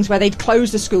doing things where they'd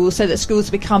close the schools so that schools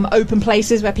become open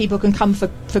places where people can come for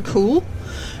cool.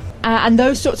 And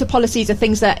those sorts of policies are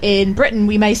things that in Britain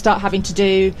we may start having to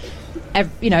do.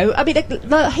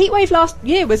 The heat wave last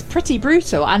year was pretty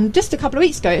brutal, and just a couple of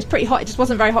weeks ago it was pretty hot. It just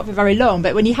wasn't very hot for very long,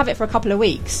 but when you have it for a couple of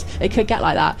weeks it could get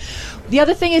like that. The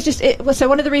other thing is so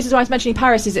one of the reasons why I was mentioning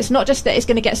Paris is it's not just that it's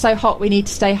going to get so hot we need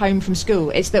to stay home from school.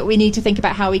 It's that we need to think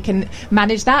about how we can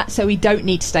manage that so we don't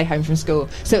need to stay home from school,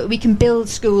 so that we can build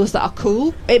schools that are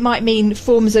cool. It might mean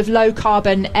forms of low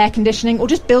carbon air conditioning, or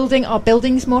just building our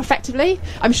buildings more effectively.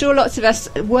 I'm sure lots of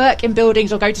us work in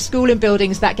buildings or go to school in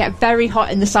buildings that get very hot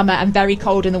in the summer and very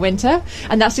cold in the winter,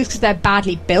 and that's just because they're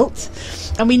badly built.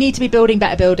 And we need to be building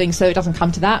better buildings so it doesn't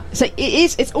come to that. So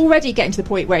it's already getting to the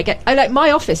point where it gets, like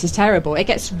my office is terrible. It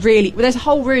gets really, there's a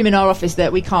whole room in our office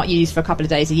that we can't use for a couple of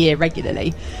days a year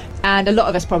regularly, and a lot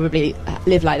of us probably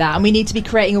live like that. And we need to be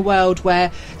creating a world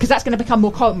where, because that's going to become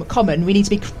more common, we need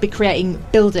to be creating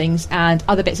buildings and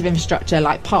other bits of infrastructure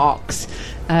like parks,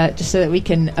 just so that we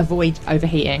can avoid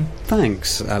overheating.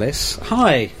 Thanks, Alice.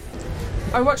 Hi.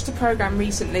 I watched a programme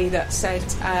recently that said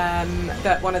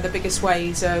that one of the biggest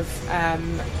ways of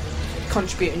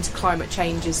contributing to climate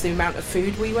change is the amount of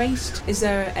food we waste. Is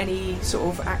there any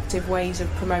sort of active ways of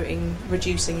promoting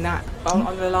reducing that on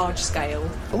a large scale?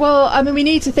 Well, I mean, we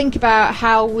need to think about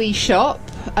how we shop.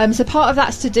 So part of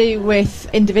that's to do with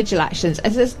individual actions.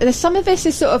 And there's some of this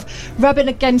is sort of rubbing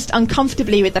against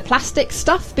uncomfortably with the plastic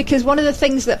stuff, because one of the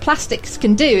things that plastics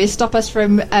can do is stop us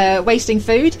from wasting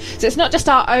food. So it's not just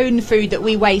our own food that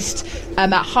we waste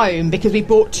at home because we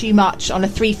bought too much on a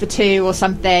 3 for 2 or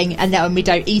something and then we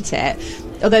don't eat it.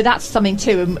 Although that's something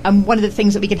too, and one of the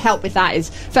things that we can help with that is,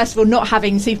 first of all, not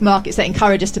having supermarkets that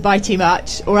encourage us to buy too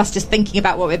much, or us just thinking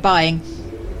about what we're buying.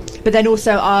 But then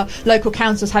also our local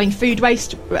councils having food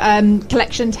waste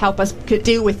collection to help us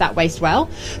deal with that waste well.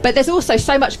 But there's also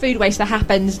so much food waste that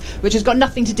happens which has got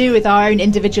nothing to do with our own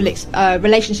individual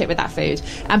relationship with that food.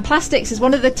 And plastics is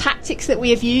one of the tactics that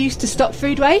we have used to stop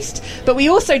food waste, but we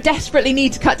also desperately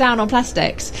need to cut down on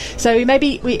plastics. So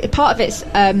maybe part of it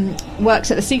works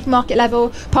at the supermarket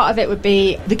level, part of it would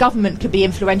be the government could be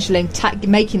influential in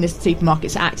making the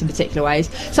supermarkets act in particular ways.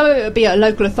 Some of it would be at a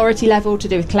local authority level to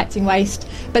do with collecting waste.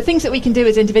 But things that we can do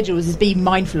as individuals is be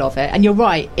mindful of it. And you're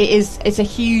right, it's a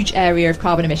huge area of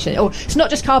carbon emission. Or it's not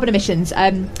just carbon emissions.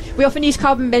 We often use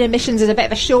carbon emissions as a bit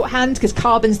of a shorthand because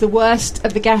carbon's the worst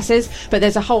of the gases, but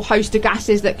there's a whole host of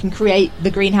gases that can create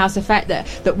the greenhouse effect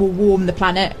that will warm the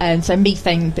planet. And so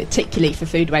methane, particularly for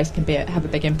food waste, can have a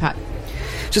big impact.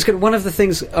 One of the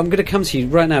things, I'm going to come to you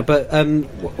right now, but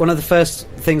one of the first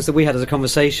things that we had as a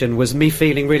conversation was me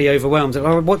feeling really overwhelmed.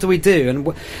 What do we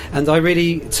do? And I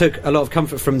really took a lot of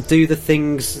comfort from do the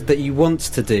things that you want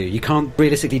to do. You can't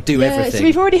realistically do everything. So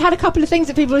we've already had a couple of things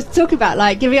that people talk about,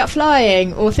 like giving up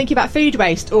flying or thinking about food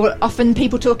waste, or often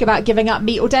people talk about giving up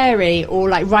meat or dairy, or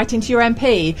like writing to your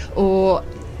MP, or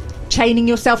chaining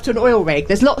yourself to an oil rig.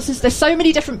 There's so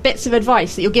many different bits of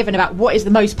advice that you're given about what is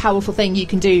the most powerful thing you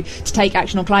can do to take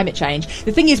action on climate change.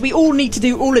 The thing is, we all need to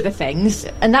do all of the things,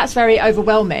 and that's very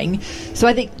overwhelming. So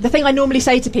I think the thing I normally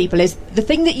say to people is the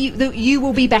thing that you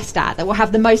will be best at, that will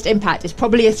have the most impact, is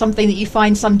probably something that you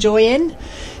find some joy in.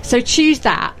 So choose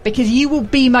that, because you will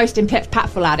be most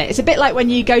impactful at it. It's a bit like when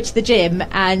you go to the gym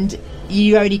and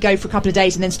you only go for a couple of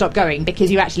days and then stop going because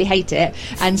you actually hate it.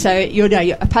 And so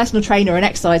a personal trainer or an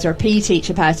exercise or a PE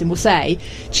teacher person will say,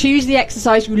 choose the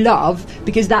exercise you love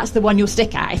because that's the one you'll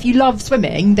stick at. If you love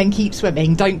swimming, then keep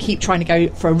swimming. Don't keep trying to go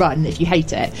for a run if you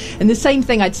hate it. And the same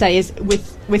thing I'd say is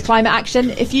with climate action.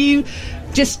 If you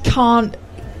just can't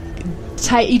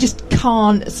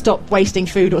stop wasting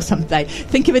food or something,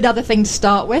 think of another thing to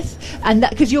start with, and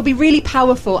that, because you'll be really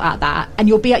powerful at that, and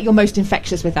you'll be at your most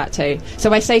infectious with that too.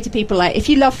 So I say to people, like, if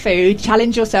you love food,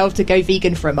 challenge yourself to go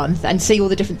vegan for a month and see all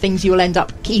the different things you'll end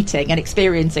up eating and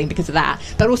experiencing because of that.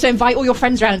 But also invite all your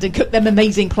friends around and cook them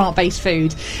amazing plant-based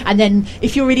food. And then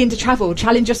if you're really into travel,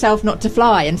 challenge yourself not to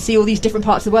fly and see all these different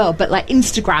parts of the world, but like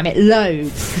Instagram it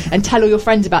loads and tell all your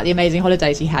friends about the amazing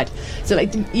holidays you had. So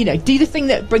like, do the thing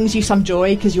that brings you some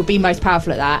joy, because you'll be most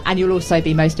powerful at that, and you'll also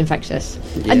be most infectious.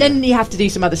 Yeah. And then you have to do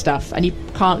some other stuff, and you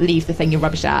can't leave the thing you're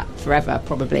rubbish at forever,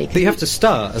 probably. But you have to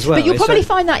start as well. But you'll probably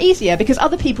find that easier because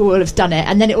other people will have done it,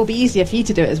 and then it will be easier for you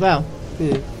to do it as well.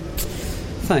 Yeah.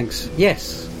 Thanks.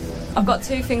 Yes. I've got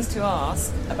 2 things to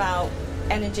ask about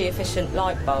energy efficient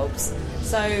light bulbs.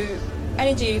 So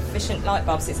energy efficient light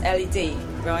bulbs, it's LED,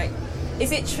 right?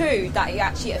 Is it true that it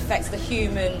actually affects the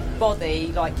human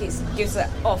body, like it gives it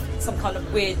off some kind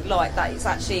of weird light that it's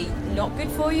actually not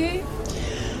good for you?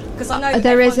 Because I know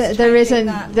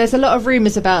there's a lot of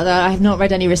rumours about that. I have not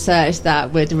read any research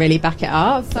that would really back it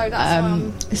up. So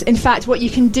that's in fact, what you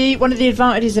can do, one of the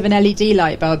advantages of an LED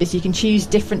light bulb is you can choose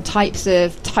different types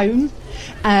of tone,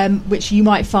 which you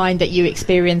might find that you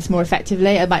experience more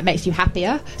effectively. It might makes you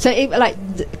happier. So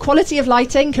the quality of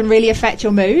lighting can really affect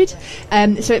your mood.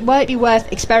 So it might be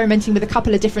worth experimenting with a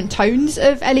couple of different tones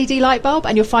of LED light bulb,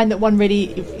 and you'll find that one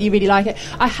you really like it.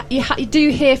 You do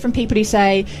hear from people who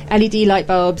say LED light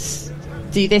bulbs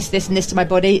do this and this to my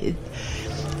body.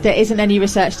 There isn't any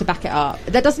research to back it up.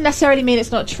 That doesn't necessarily mean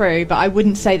it's not true, but I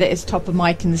wouldn't say that it's top of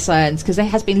my concerns, because it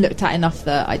has been looked at enough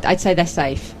that I'd say they're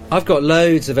safe. I've got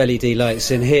loads of LED lights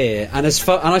in here, and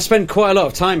I spend quite a lot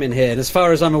of time in here, and as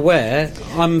far as I'm aware,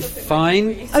 I'm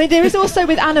fine. I mean, there is also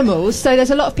with animals, so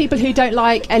there's a lot of people who don't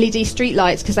like LED street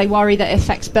lights because they worry that it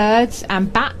affects birds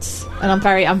and bats,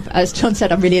 and as John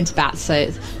said, I'm really into bats, so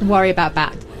I worry about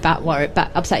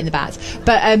upsetting the bats.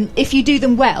 But if you do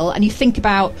them well, and you think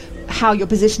about how you're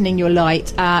positioning your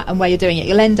light and where you're doing it,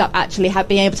 you'll end up actually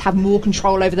being able to have more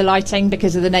control over the lighting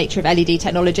because of the nature of LED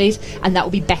technologies, and that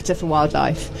will be better for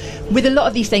wildlife. With a lot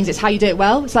of these things, it's how you do it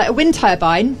well. It's like a wind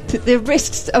turbine. The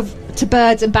risks to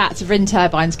birds and bats of wind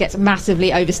turbines gets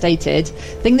massively overstated. The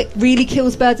thing that really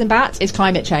kills birds and bats is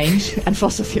climate change and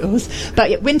fossil fuels.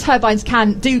 But wind turbines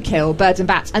do kill birds and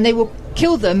bats, and they will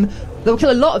kill them They'll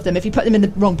kill a lot of them if you put them in the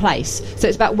wrong place. So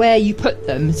it's about where you put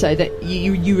them so that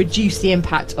you reduce the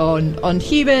impact on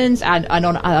humans and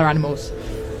on other animals.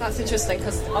 That's interesting,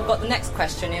 because I've got the next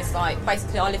question is, like,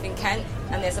 basically I live in Kent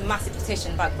and there's a massive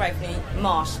petition about Graveney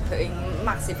Marsh putting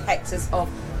massive hectares of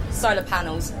solar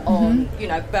panels on,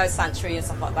 bird sanctuary and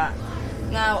stuff like that.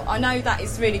 Now, I know that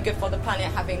it's really good for the planet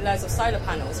having loads of solar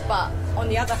panels, but on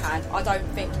the other hand, I don't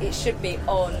think it should be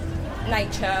on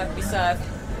nature reserve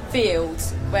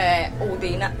fields where all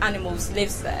the animals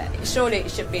lives there. Surely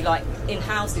it should be like in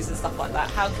houses and stuff like that.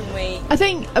 How can we... I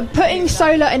think putting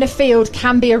solar in a field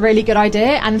can be a really good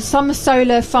idea, and some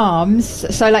solar farms,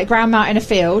 so like ground mount in a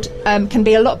field, can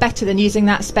be a lot better than using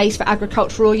that space for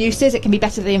agricultural uses. It can be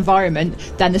better for the environment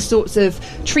than the sorts of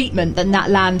treatment that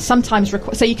land sometimes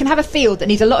requires. So you can have a field that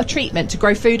needs a lot of treatment to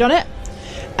grow food on it.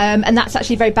 And that's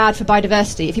actually very bad for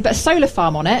biodiversity. If you put a solar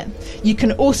farm on it, you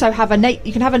can also have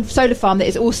a solar farm that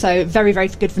is also very, very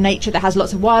good for nature, that has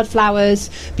lots of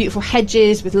wildflowers, beautiful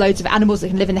hedges with loads of animals that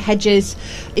can live in the hedges.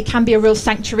 It can be a real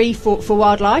sanctuary for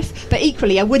wildlife. But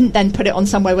equally, I wouldn't then put it on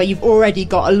somewhere where you've already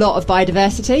got a lot of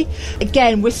biodiversity.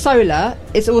 Again, with solar,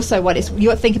 it's also you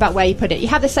got to think about where you put it. You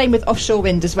have the same with offshore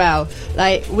wind as well.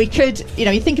 Like, we could,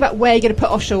 you think about where you're going to put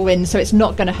offshore wind so it's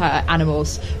not going to hurt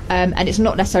animals, and it's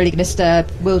not necessarily going to disturb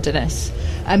wilderness,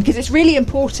 because it's really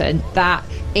important that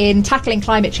in tackling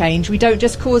climate change we don't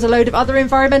just cause a load of other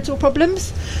environmental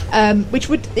problems,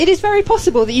 it is very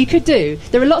possible that you could do.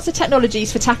 There are lots of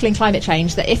technologies for tackling climate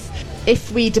change that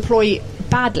if we deploy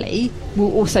badly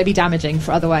will also be damaging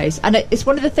for other ways, and it's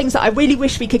one of the things that I really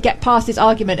wish we could get past, this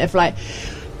argument of like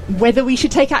whether we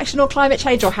should take action on climate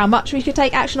change or how much we should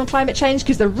take action on climate change,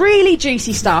 because the really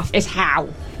juicy stuff is how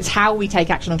we take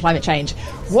action on climate change,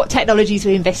 what technologies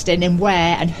we invest in and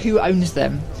where, and who owns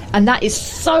them. And that is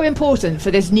so important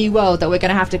for this new world that we're going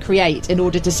to have to create in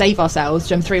order to save ourselves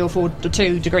from 3 or 4 or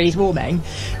 2 degrees warming.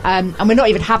 And we're not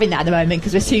even having that at the moment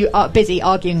because we're too busy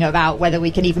arguing about whether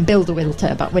we can even build a wind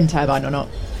turbine or not.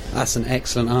 That's an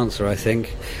excellent answer, I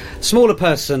think. Smaller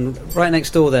person, right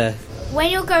next door there. When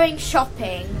you're going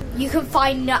shopping, you can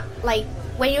find, like,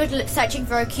 when you're searching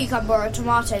for a cucumber or a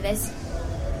tomato, there's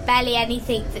barely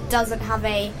anything that doesn't have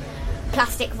a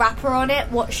plastic wrapper on it.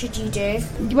 What should you do?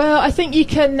 Well, I think you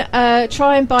can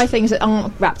try and buy things that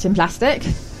aren't wrapped in plastic,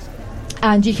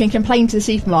 and you can complain to the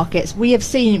supermarkets.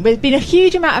 There's been a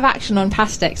huge amount of action on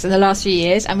plastics in the last few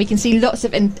years, and we can see lots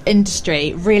of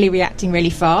industry really reacting really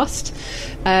fast.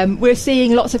 We're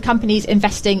seeing lots of companies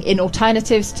investing in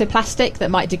alternatives to plastic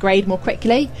that might degrade more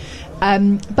quickly.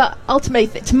 But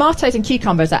ultimately, tomatoes and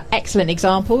cucumbers are excellent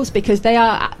examples because they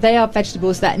are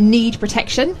vegetables that need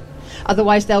protection.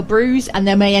 Otherwise, they'll bruise and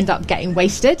they may end up getting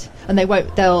wasted, and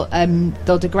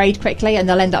they'll degrade quickly and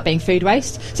they'll end up being food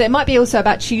waste. So it might be also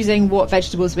about choosing what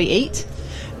vegetables we eat.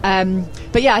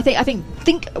 But yeah, I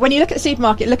think when you look at the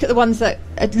supermarket, look for ones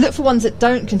that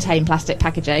don't contain plastic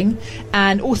packaging,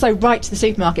 and also write to the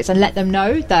supermarkets and let them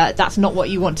know that that's not what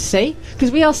you want to see,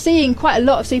 because we are seeing quite a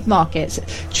lot of supermarkets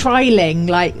trialing,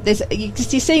 like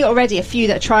you're seeing already a few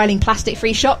that are trialing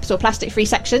plastic-free shops or plastic-free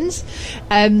sections,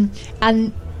 and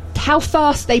how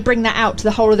fast they bring that out to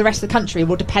the whole of the rest of the country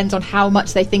will depend on how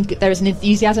much they think there is an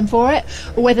enthusiasm for it,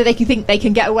 or whether they can think they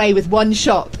can get away with one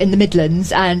shop in the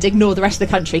Midlands and ignore the rest of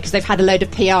the country because they've had a load of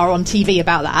PR on TV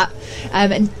about that.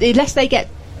 And unless they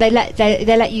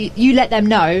let you let them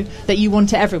know that you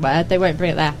want it everywhere, they won't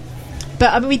bring it there.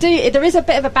 But I mean, there is a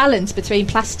bit of a balance between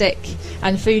plastic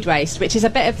and food waste, which is a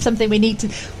bit of something we need to...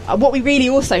 what we really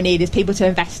also need is people to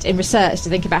invest in research to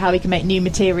think about how we can make new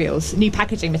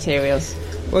packaging materials.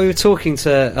 Well, we were talking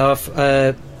to our...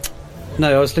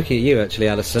 no, I was looking at you, actually,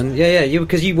 Alison. Yeah,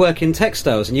 because you work in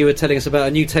textiles, and you were telling us about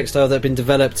a new textile that had been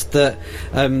developed that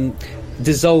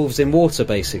dissolves in water,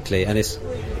 basically, and it's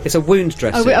a wound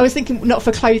dressing. I was thinking not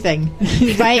for clothing.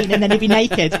 Rain, and then you'd be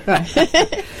naked.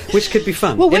 Which could be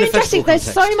fun. Well, wound dressing, there's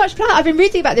so much plastic. I've been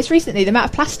reading about this recently, the amount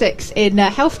of plastics in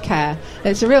healthcare.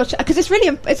 It's a real... because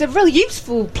it's a real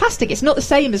useful plastic. It's not the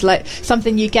same as like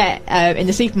something you get in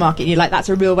the supermarket and you're like, that's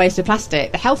a real waste of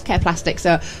plastic. The healthcare plastics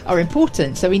are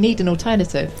important, so we need an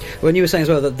alternative. When you were saying as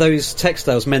well that those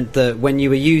textiles meant that when you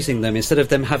were using them, instead of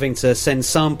them having to send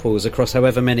samples across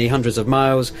however many hundreds of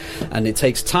miles, and it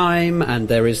takes time, and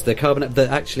there is the carbon, that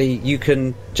actually you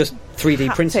can just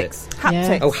 3D print it.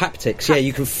 Haptics. Oh, haptics. Yeah,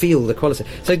 you can feel the quality.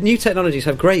 So new technologies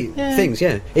have great things.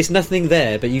 Yeah, it's nothing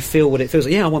there, but you feel what it feels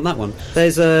like. Yeah, I want that one.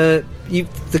 There's the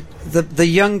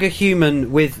younger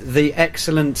human with the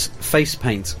excellent face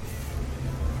paint.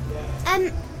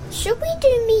 Should we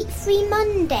do meat-free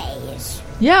Mondays?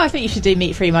 Yeah, I think you should do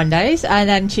meat-free Mondays, and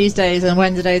then Tuesdays and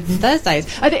Wednesdays and Thursdays.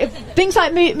 I think things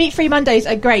like meat-free Mondays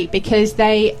are great because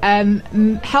they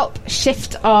help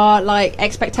shift our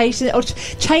expectations or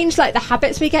change the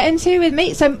habits we get into with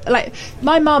meat. So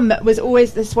my mum was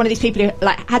always one of these people who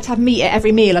had to have meat at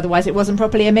every meal, otherwise it wasn't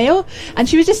properly a meal. And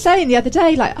she was just saying the other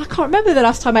day, I can't remember the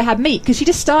last time I had meat, because she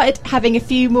just started having a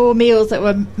few more meals that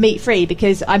were meat-free,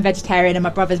 because I'm vegetarian and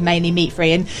my brother's mainly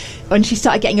meat-free, and when she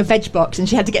started getting a veg box, and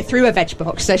she had to get through a veg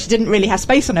box, so she didn't really have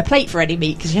space on her plate for any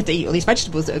meat because she had to eat all these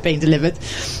vegetables that were being delivered.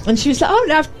 And she was like, oh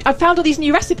no, I've found all these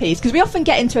new recipes, because we often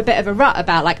get into a bit of a rut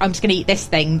about I'm just going to eat this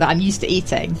thing that I'm used to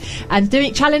eating, and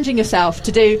challenging yourself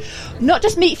to do not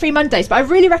just meat-free Mondays, but I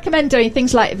really recommend doing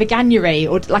things like veganuary,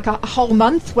 or a whole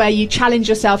month where you challenge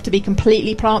yourself to be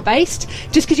completely plant-based,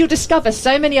 just because you'll discover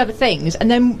so many other things,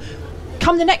 and then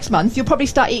come the next month you'll probably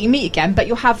start eating meat again, but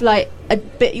you'll have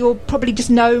you'll probably just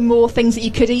know more things that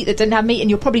you could eat that didn't have meat, and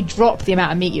you'll probably drop the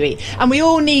amount of meat you eat. And we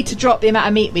all need to drop the amount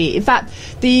of meat we eat. In fact,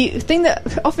 the thing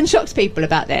that often shocks people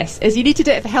about this is you need to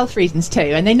do it for health reasons too,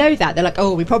 and they know that. They're like,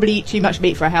 oh, we probably eat too much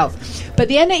meat for our health. But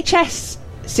the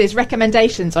NHS's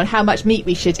recommendations on how much meat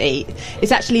we should eat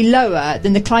is actually lower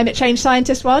than the climate change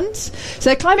scientist ones.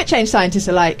 So climate change scientists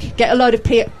are get a load of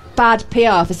bad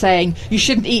PR for saying you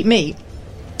shouldn't eat meat.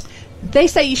 They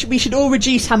say we should all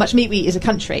reduce how much meat we eat as a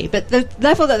country, but the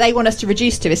level that they want us to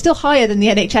reduce to is still higher than the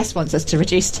NHS wants us to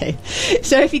reduce to.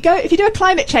 So if you do a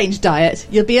climate change diet,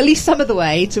 you'll be at least some of the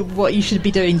way to what you should be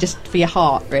doing just for your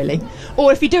heart, really.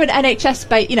 Or if you do an NHS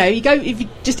if you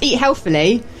just eat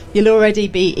healthily, you'll already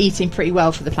be eating pretty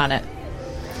well for the planet.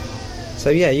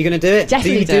 So yeah, you're going to do it?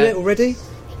 Definitely do you do it already?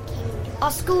 Our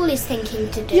school is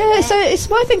thinking to do it. Yeah, so it's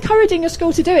worth encouraging your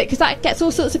school to do it, because that gets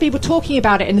all sorts of people talking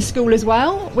about it in the school as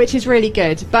well, which is really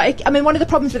good. But one of the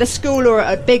problems with a school or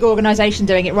a big organisation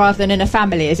doing it rather than in a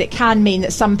family is it can mean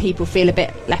that some people feel a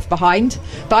bit left behind.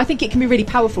 But I think it can be really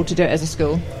powerful to do it as a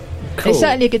school. Cool. It's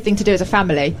certainly a good thing to do as a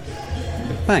family.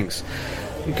 Thanks.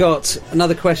 We've got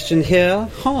another question here.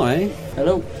 Hi.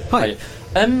 Hello. Hi.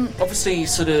 Obviously,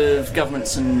 sort of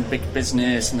governments and big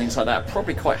business and things like that are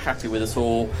probably quite happy with us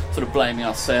all sort of blaming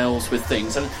ourselves with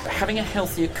things. And having a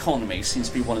healthy economy seems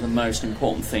to be one of the most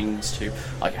important things to,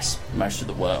 I guess, most of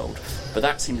the world. But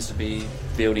that seems to be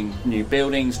building new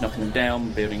buildings, knocking them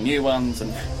down, building new ones,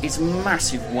 and it's a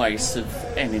massive waste of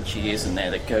energy, isn't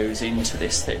there, that goes into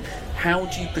this thing. How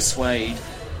do you persuade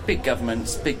big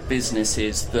governments, big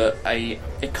businesses that a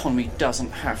economy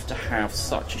doesn't have to have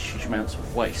such a huge amount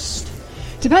of waste?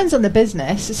 Depends on the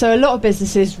business. So a lot of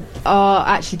businesses are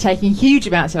actually taking huge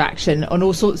amounts of action on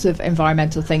all sorts of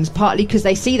environmental things, partly because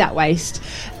they see that waste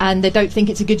and they don't think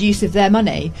it's a good use of their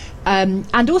money,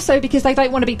 and also because they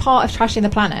don't want to be part of trashing the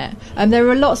planet. There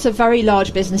are lots of very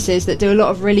large businesses that do a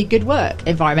lot of really good work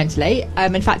environmentally,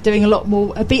 in fact doing a lot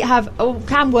more,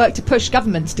 can work to push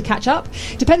governments to catch up.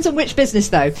 Depends on which business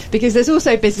though, because there's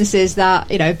also businesses that,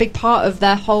 a big part of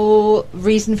their whole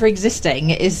reason for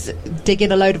existing is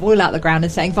digging a load of oil out of the ground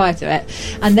and setting fire to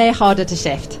it, and they're harder to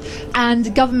shift.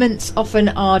 And governments often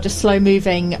are just slow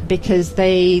moving because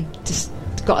they just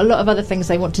got a lot of other things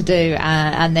they want to do,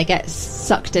 and they get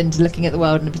sucked into looking at the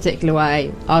world in a particular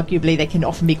way. Arguably they can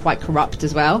often be quite corrupt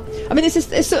as well. This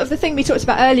is sort of the thing we talked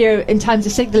about earlier in terms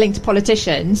of signalling to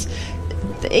politicians.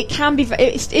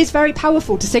 It is very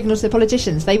powerful to signal to the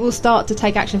politicians. They will start to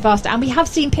take action faster, and we have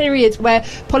seen periods where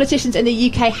politicians in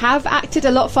the UK have acted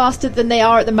a lot faster than they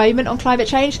are at the moment on climate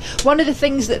change. One of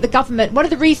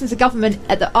the reasons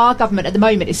our government at the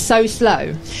moment is so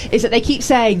slow is that they keep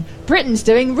saying Britain's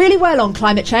doing really well on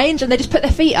climate change, and they just put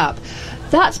their feet up.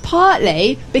 That's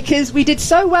partly because we did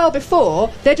so well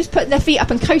before, they're just putting their feet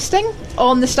up and coasting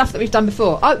on the stuff that we've done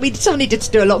before. We still needed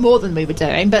to do a lot more than we were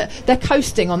doing, but they're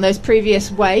coasting on those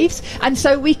previous waves. And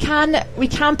so we can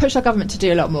push our government to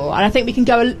do a lot more. And I think we can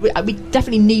we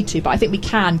definitely need to, but I think we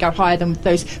can go higher than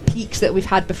those peaks that we've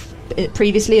had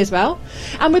previously as well.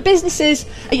 And with businesses,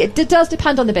 it does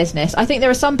depend on the business. I think there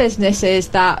are some businesses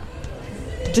that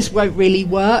just won't really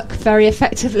work very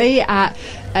effectively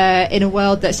in a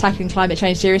world that's tackling climate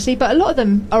change seriously, but a lot of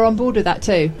them are on board with that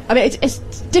too. It's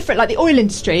different. Like the oil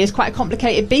industry is quite a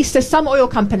complicated beast, so some oil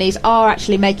companies are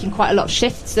actually making quite a lot of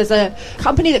shifts. There's a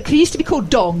company that used to be called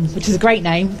Dong, which is a great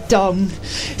name. Dong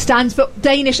stands for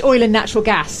Danish Oil and Natural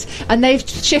Gas, and they've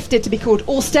shifted to be called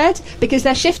Ørsted because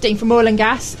they're shifting from oil and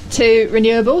gas to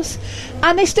renewables.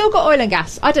 And they still got oil and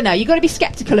gas. I don't know, you've got to be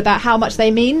sceptical about how much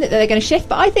they mean that they're going to shift,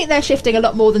 but I think they're shifting a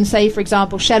lot more than, say, for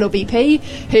example, Shell or BP,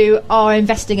 who are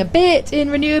investing a bit in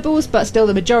renewables, but still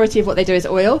the majority of what they do is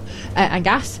oil and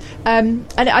gas. And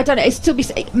I don't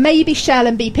know, maybe Shell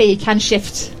and BP can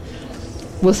shift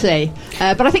We'll see.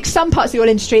 But I think some parts of the oil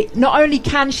industry not only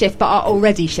can shift, but are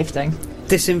already shifting.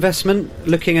 Disinvestment,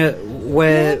 looking at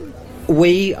where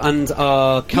we and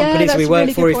our companies we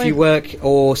work for, if you work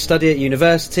or study at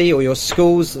university or your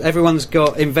schools, everyone's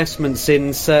got investments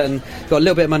in certain, got a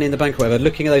little bit of money in the bank or whatever,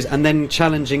 looking at those and then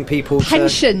challenging people.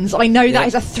 Pensions, I know that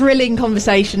is a thrilling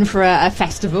conversation for a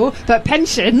festival, but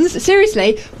pensions,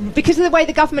 seriously, because of the way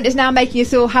the government is now making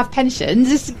us all have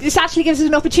pensions, this actually gives us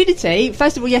an opportunity.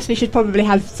 First of all, yes, we should probably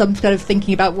have some kind of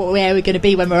thinking about where we're going to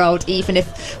be when we're old, even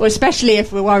if, or especially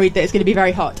if we're worried that it's going to be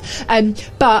very hot.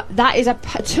 But that is a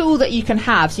tool that you can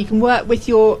have, so you can work with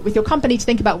your company to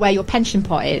think about where your pension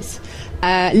pot is.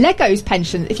 Lego's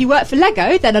pension. If you work for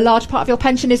Lego, then a large part of your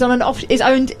pension is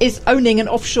owning an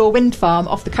offshore wind farm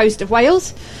off the coast of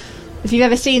Wales. If you've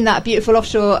ever seen that beautiful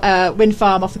offshore wind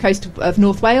farm off the coast of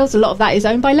North Wales, a lot of that is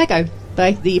owned by Lego.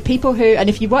 By the people who, and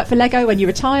if you work for Lego when you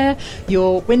retire,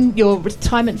 your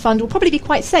retirement fund will probably be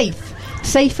quite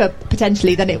safer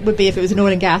potentially than it would be if it was in oil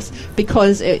and gas,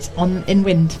 because it's in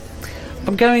wind.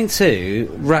 I'm going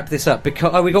to wrap this up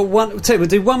because we got one. We'll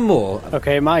do one more.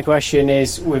 Okay, my question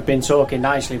is: we've been talking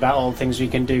nicely about all the things we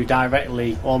can do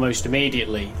directly, almost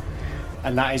immediately,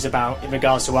 and that is about in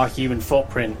regards to our human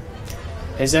footprint.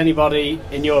 Has anybody,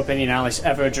 in your opinion, Alice,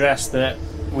 ever addressed that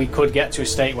we could get to a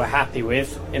state we're happy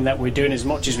with, in that we're doing as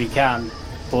much as we can,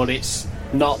 but it's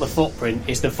not the footprint,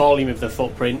 it's the volume of the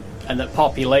footprint, and that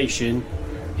population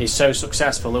is so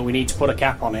successful that we need to put a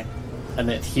cap on it? And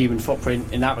that the human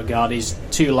footprint in that regard is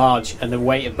too large and the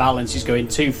weight of balance is going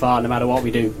too far no matter what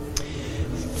we do.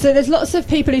 So there's lots of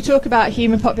people who talk about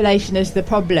human population as the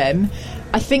problem.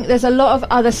 I think there's a lot of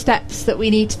other steps that we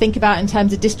need to think about in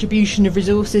terms of distribution of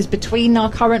resources between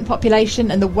our current population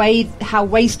and the way how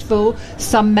wasteful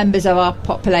some members of our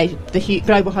population, the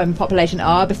global human population,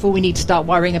 are, before we need to start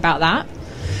worrying about that.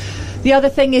 The other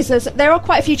thing is there are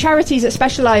quite a few charities that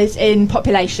specialise in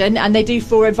population, and they do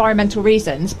for environmental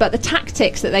reasons, but the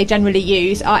tactics that they generally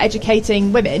use are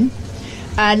educating women.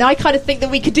 And I kind of think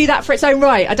that we could do that for its own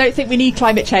right. I don't think we need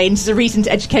climate change as a reason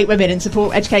to educate women and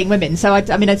support educating women. So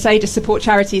I'd say just support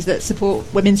charities that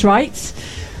support women's rights.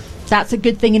 That's a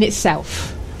good thing in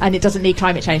itself, and it doesn't need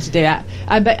climate change to do that.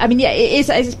 But I mean, yeah,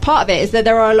 it's part of it is that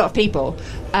there are a lot of people.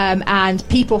 And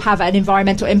people have an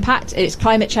environmental impact. It's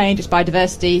climate change, it's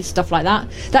biodiversity, stuff like that.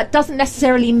 That doesn't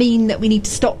necessarily mean that we need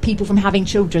to stop people from having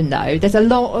children, though. There's a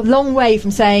long way from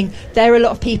saying there are a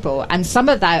lot of people, and some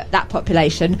of that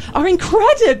population are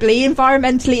incredibly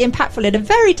environmentally impactful in a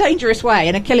very dangerous way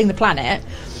and are killing the planet,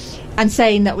 and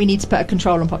saying that we need to put a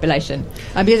control on population.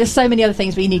 Because there's so many other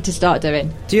things we need to start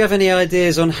doing. Do you have any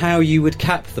ideas on how you would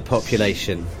cap the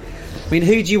population? I mean,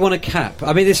 who do you want to cap?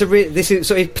 I mean, this is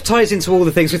so it ties into all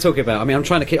the things we're talking about. I mean, I'm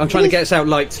trying to get us out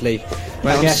lightly.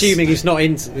 Right? I'm assuming he's not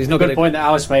going to. Good point that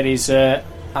Alice made is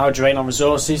our drain on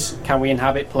resources. Can we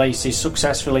inhabit places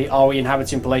successfully? Are we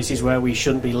inhabiting places where we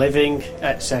shouldn't be living,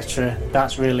 etc.?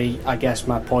 That's really, I guess,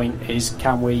 my point is: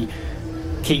 can we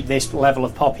keep this level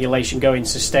of population going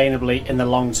sustainably in the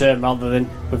long term, rather than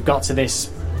we've got to this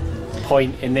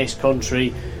point in this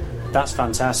country? That's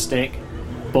fantastic.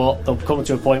 But they'll come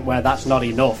to a point where that's not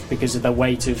enough because of the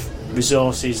weight of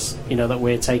resources, that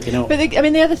we're taking up. But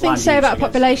the other thing to say about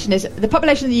population is the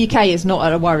population in the UK is not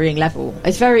at a worrying level.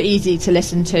 It's very easy to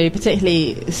listen to,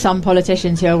 particularly some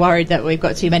politicians who are worried that we've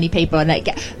got too many people, and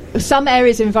some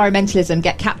areas of environmentalism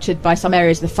get captured by some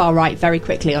areas of the far right very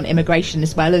quickly on immigration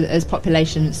as well as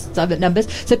population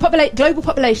numbers. So global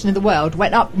population of the world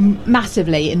went up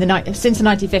massively since the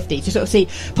 1950s. You sort of see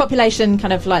population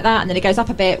kind of like that, and then it goes up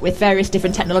a bit with various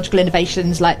different technological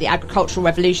innovations like the agricultural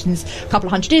revolutions a couple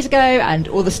of hundred years ago, and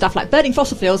all the stuff like burning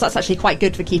fossil fuels. That's actually quite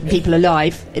good for keeping people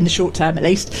alive in the short term, at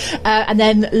least. And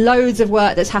then loads of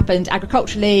work that's happened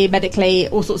agriculturally, medically,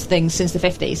 all sorts of things since the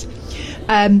 50s.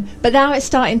 But now it's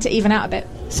starting to even out a bit.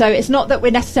 So it's not that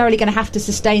we're necessarily going to have to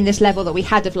sustain this level that we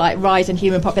had of rise in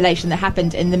human population that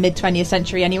happened in the mid 20th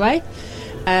century anyway.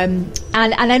 And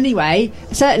anyway,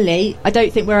 certainly I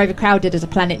don't think we're overcrowded as a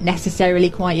planet necessarily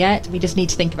quite yet. We just need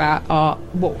to think about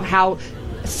how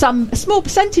a small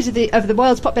percentage of the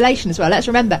world's population as well. Let's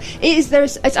remember,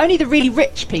 it's only the really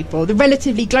rich people, the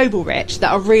relatively global rich,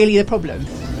 that are really the problem.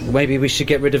 Maybe we should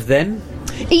get rid of them.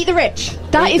 Eat the rich.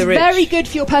 That is very good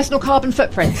for your personal carbon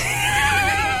footprint.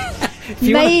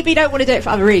 Maybe don't want to do it for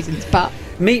other reasons, but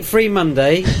meat-free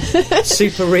Monday,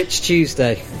 super rich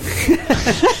Tuesday.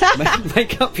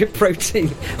 Make up your protein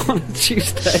on a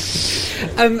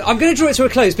Tuesday. I'm going to draw it to a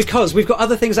close because we've got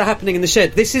other things that are happening in the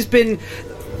shed. This has been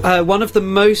one of the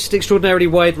most extraordinarily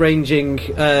wide-ranging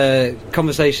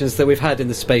conversations that we've had in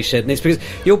the Space Shed, and it's because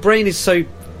your brain is so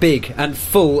big and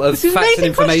full of Some facts and amazing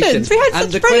information. questions. We had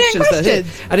and such brilliant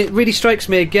questions. And it really strikes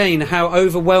me again how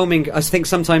overwhelming I think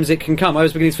sometimes it can come. I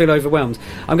was beginning to feel overwhelmed.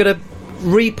 I'm going to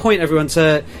re-point everyone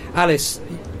to Alice.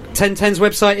 1010's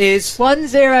website is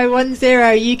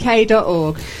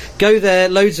 1010uk.org. Go there,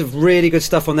 loads of really good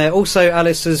stuff on there. Also,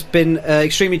 Alice has been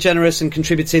extremely generous and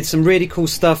contributed some really cool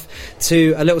stuff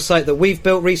to a little site that we've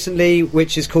built recently,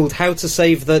 which is called How to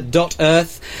Save the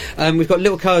 .earth. We've got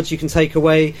little cards you can take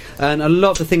away, and a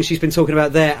lot of the things she's been talking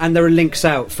about there, and there are links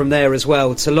out from there as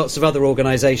well to lots of other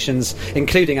organisations,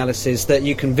 including Alice's, that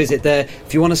you can visit there.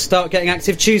 If you want to start getting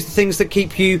active, choose the things that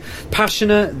keep you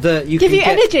passionate, that you give can you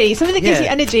energy, something that gives you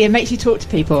energy and makes you talk to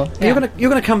people. You're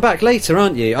gonna come back later,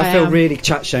 aren't you? I feel really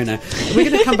chat show now. We're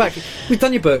going to come back. We've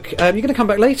done your book. You're going to come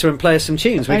back later and play us some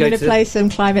tunes. I'm going to play some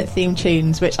climate-themed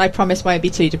tunes, which I promise won't be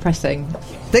too depressing.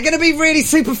 They're going to be really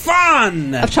super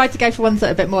fun! I've tried to go for ones that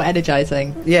are a bit more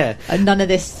energising. Yeah. And none of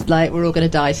this, like, we're all going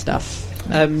to die stuff.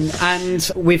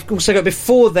 And we've also got,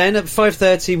 before then, at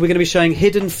 5:30, we're going to be showing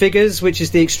Hidden Figures, which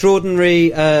is the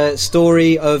extraordinary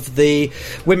story of the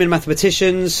women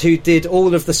mathematicians who did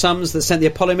all of the sums that sent the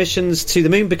Apollo missions to the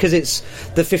moon, because it's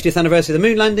the 50th anniversary of the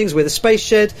moon landings with a space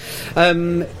shed.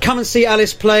 Come and see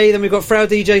Alice play. Then we've got Frau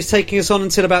DJs taking us on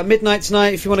until about midnight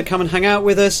tonight, if you want to come and hang out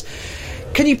with us.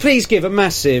 Can you please give a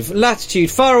massive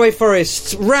Latitude Faraway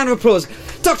Forests round of applause,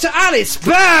 Dr. Alice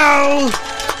Bell!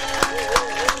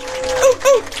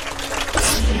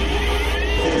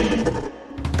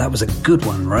 That was a good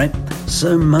one, right?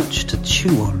 So much to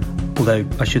chew on. Although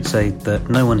I should say that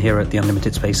no one here at the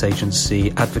Unlimited Space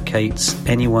Agency advocates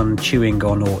anyone chewing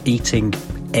on or eating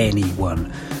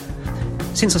anyone.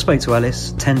 Since I spoke to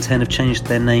Alice, 1010 have changed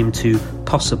their name to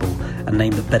Possible, a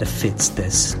name that better fits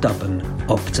their stubborn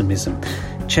optimism.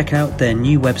 Check out their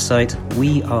new website,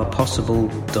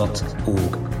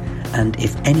 wearepossible.org. And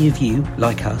if any of you,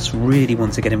 like us, really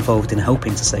want to get involved in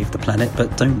helping to save the planet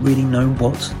but don't really know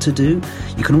what to do,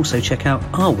 you can also check out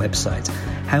our website,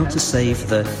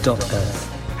 howtosaveth.earth.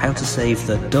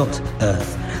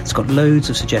 howtosaveth.earth. It's got loads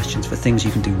of suggestions for things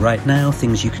you can do right now,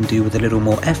 things you can do with a little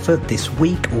more effort this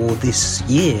week or this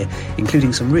year,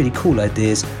 including some really cool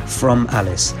ideas from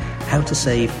Alice.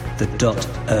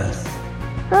 howtosaveth.earth.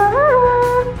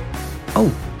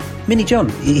 Oh, Mini John,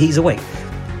 he's awake.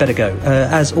 Better go.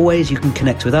 As always, you can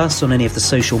connect with us on any of the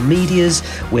social medias.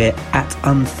 We're at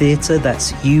Untheatre,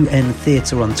 that's UN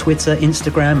Theatre on Twitter,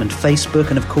 Instagram and Facebook,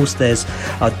 and of course there's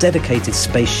our dedicated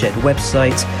Space Shed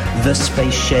website,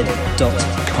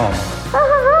 thespaceshed.com.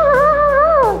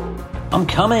 I'm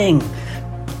coming!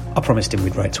 I promised him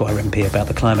we'd write to our MP about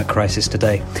the climate crisis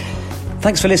today.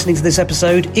 Thanks for listening to this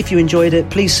episode. If you enjoyed it,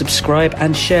 please subscribe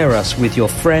and share us with your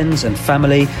friends and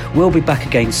family. We'll be back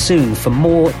again soon for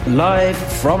more Live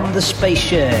from the Space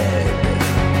Shed.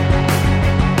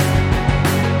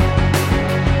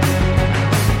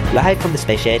 Live from the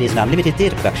Space Shed is an unlimited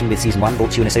theatre production with Season 1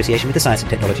 brought to you in association with the Science and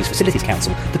Technologies Facilities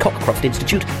Council, the Cockcroft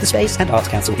Institute, the Space and Arts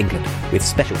Council England, with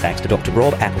special thanks to Dr.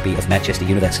 Rob Appleby of Manchester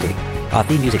University. Our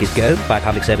theme music is Go by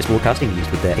Public Service Broadcasting, used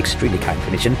with their extremely kind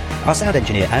permission. Our sound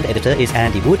engineer and editor is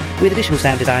Andy Wood, with additional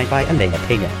sound design by Elena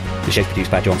Pena. The show is produced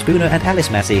by John Spooner and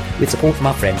Alice Massey, with support from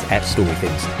our friends at Story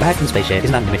Things. Live from the Space Shed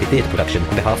is an unlimited theatre production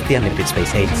on behalf of the Unlimited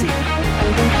Space Agency.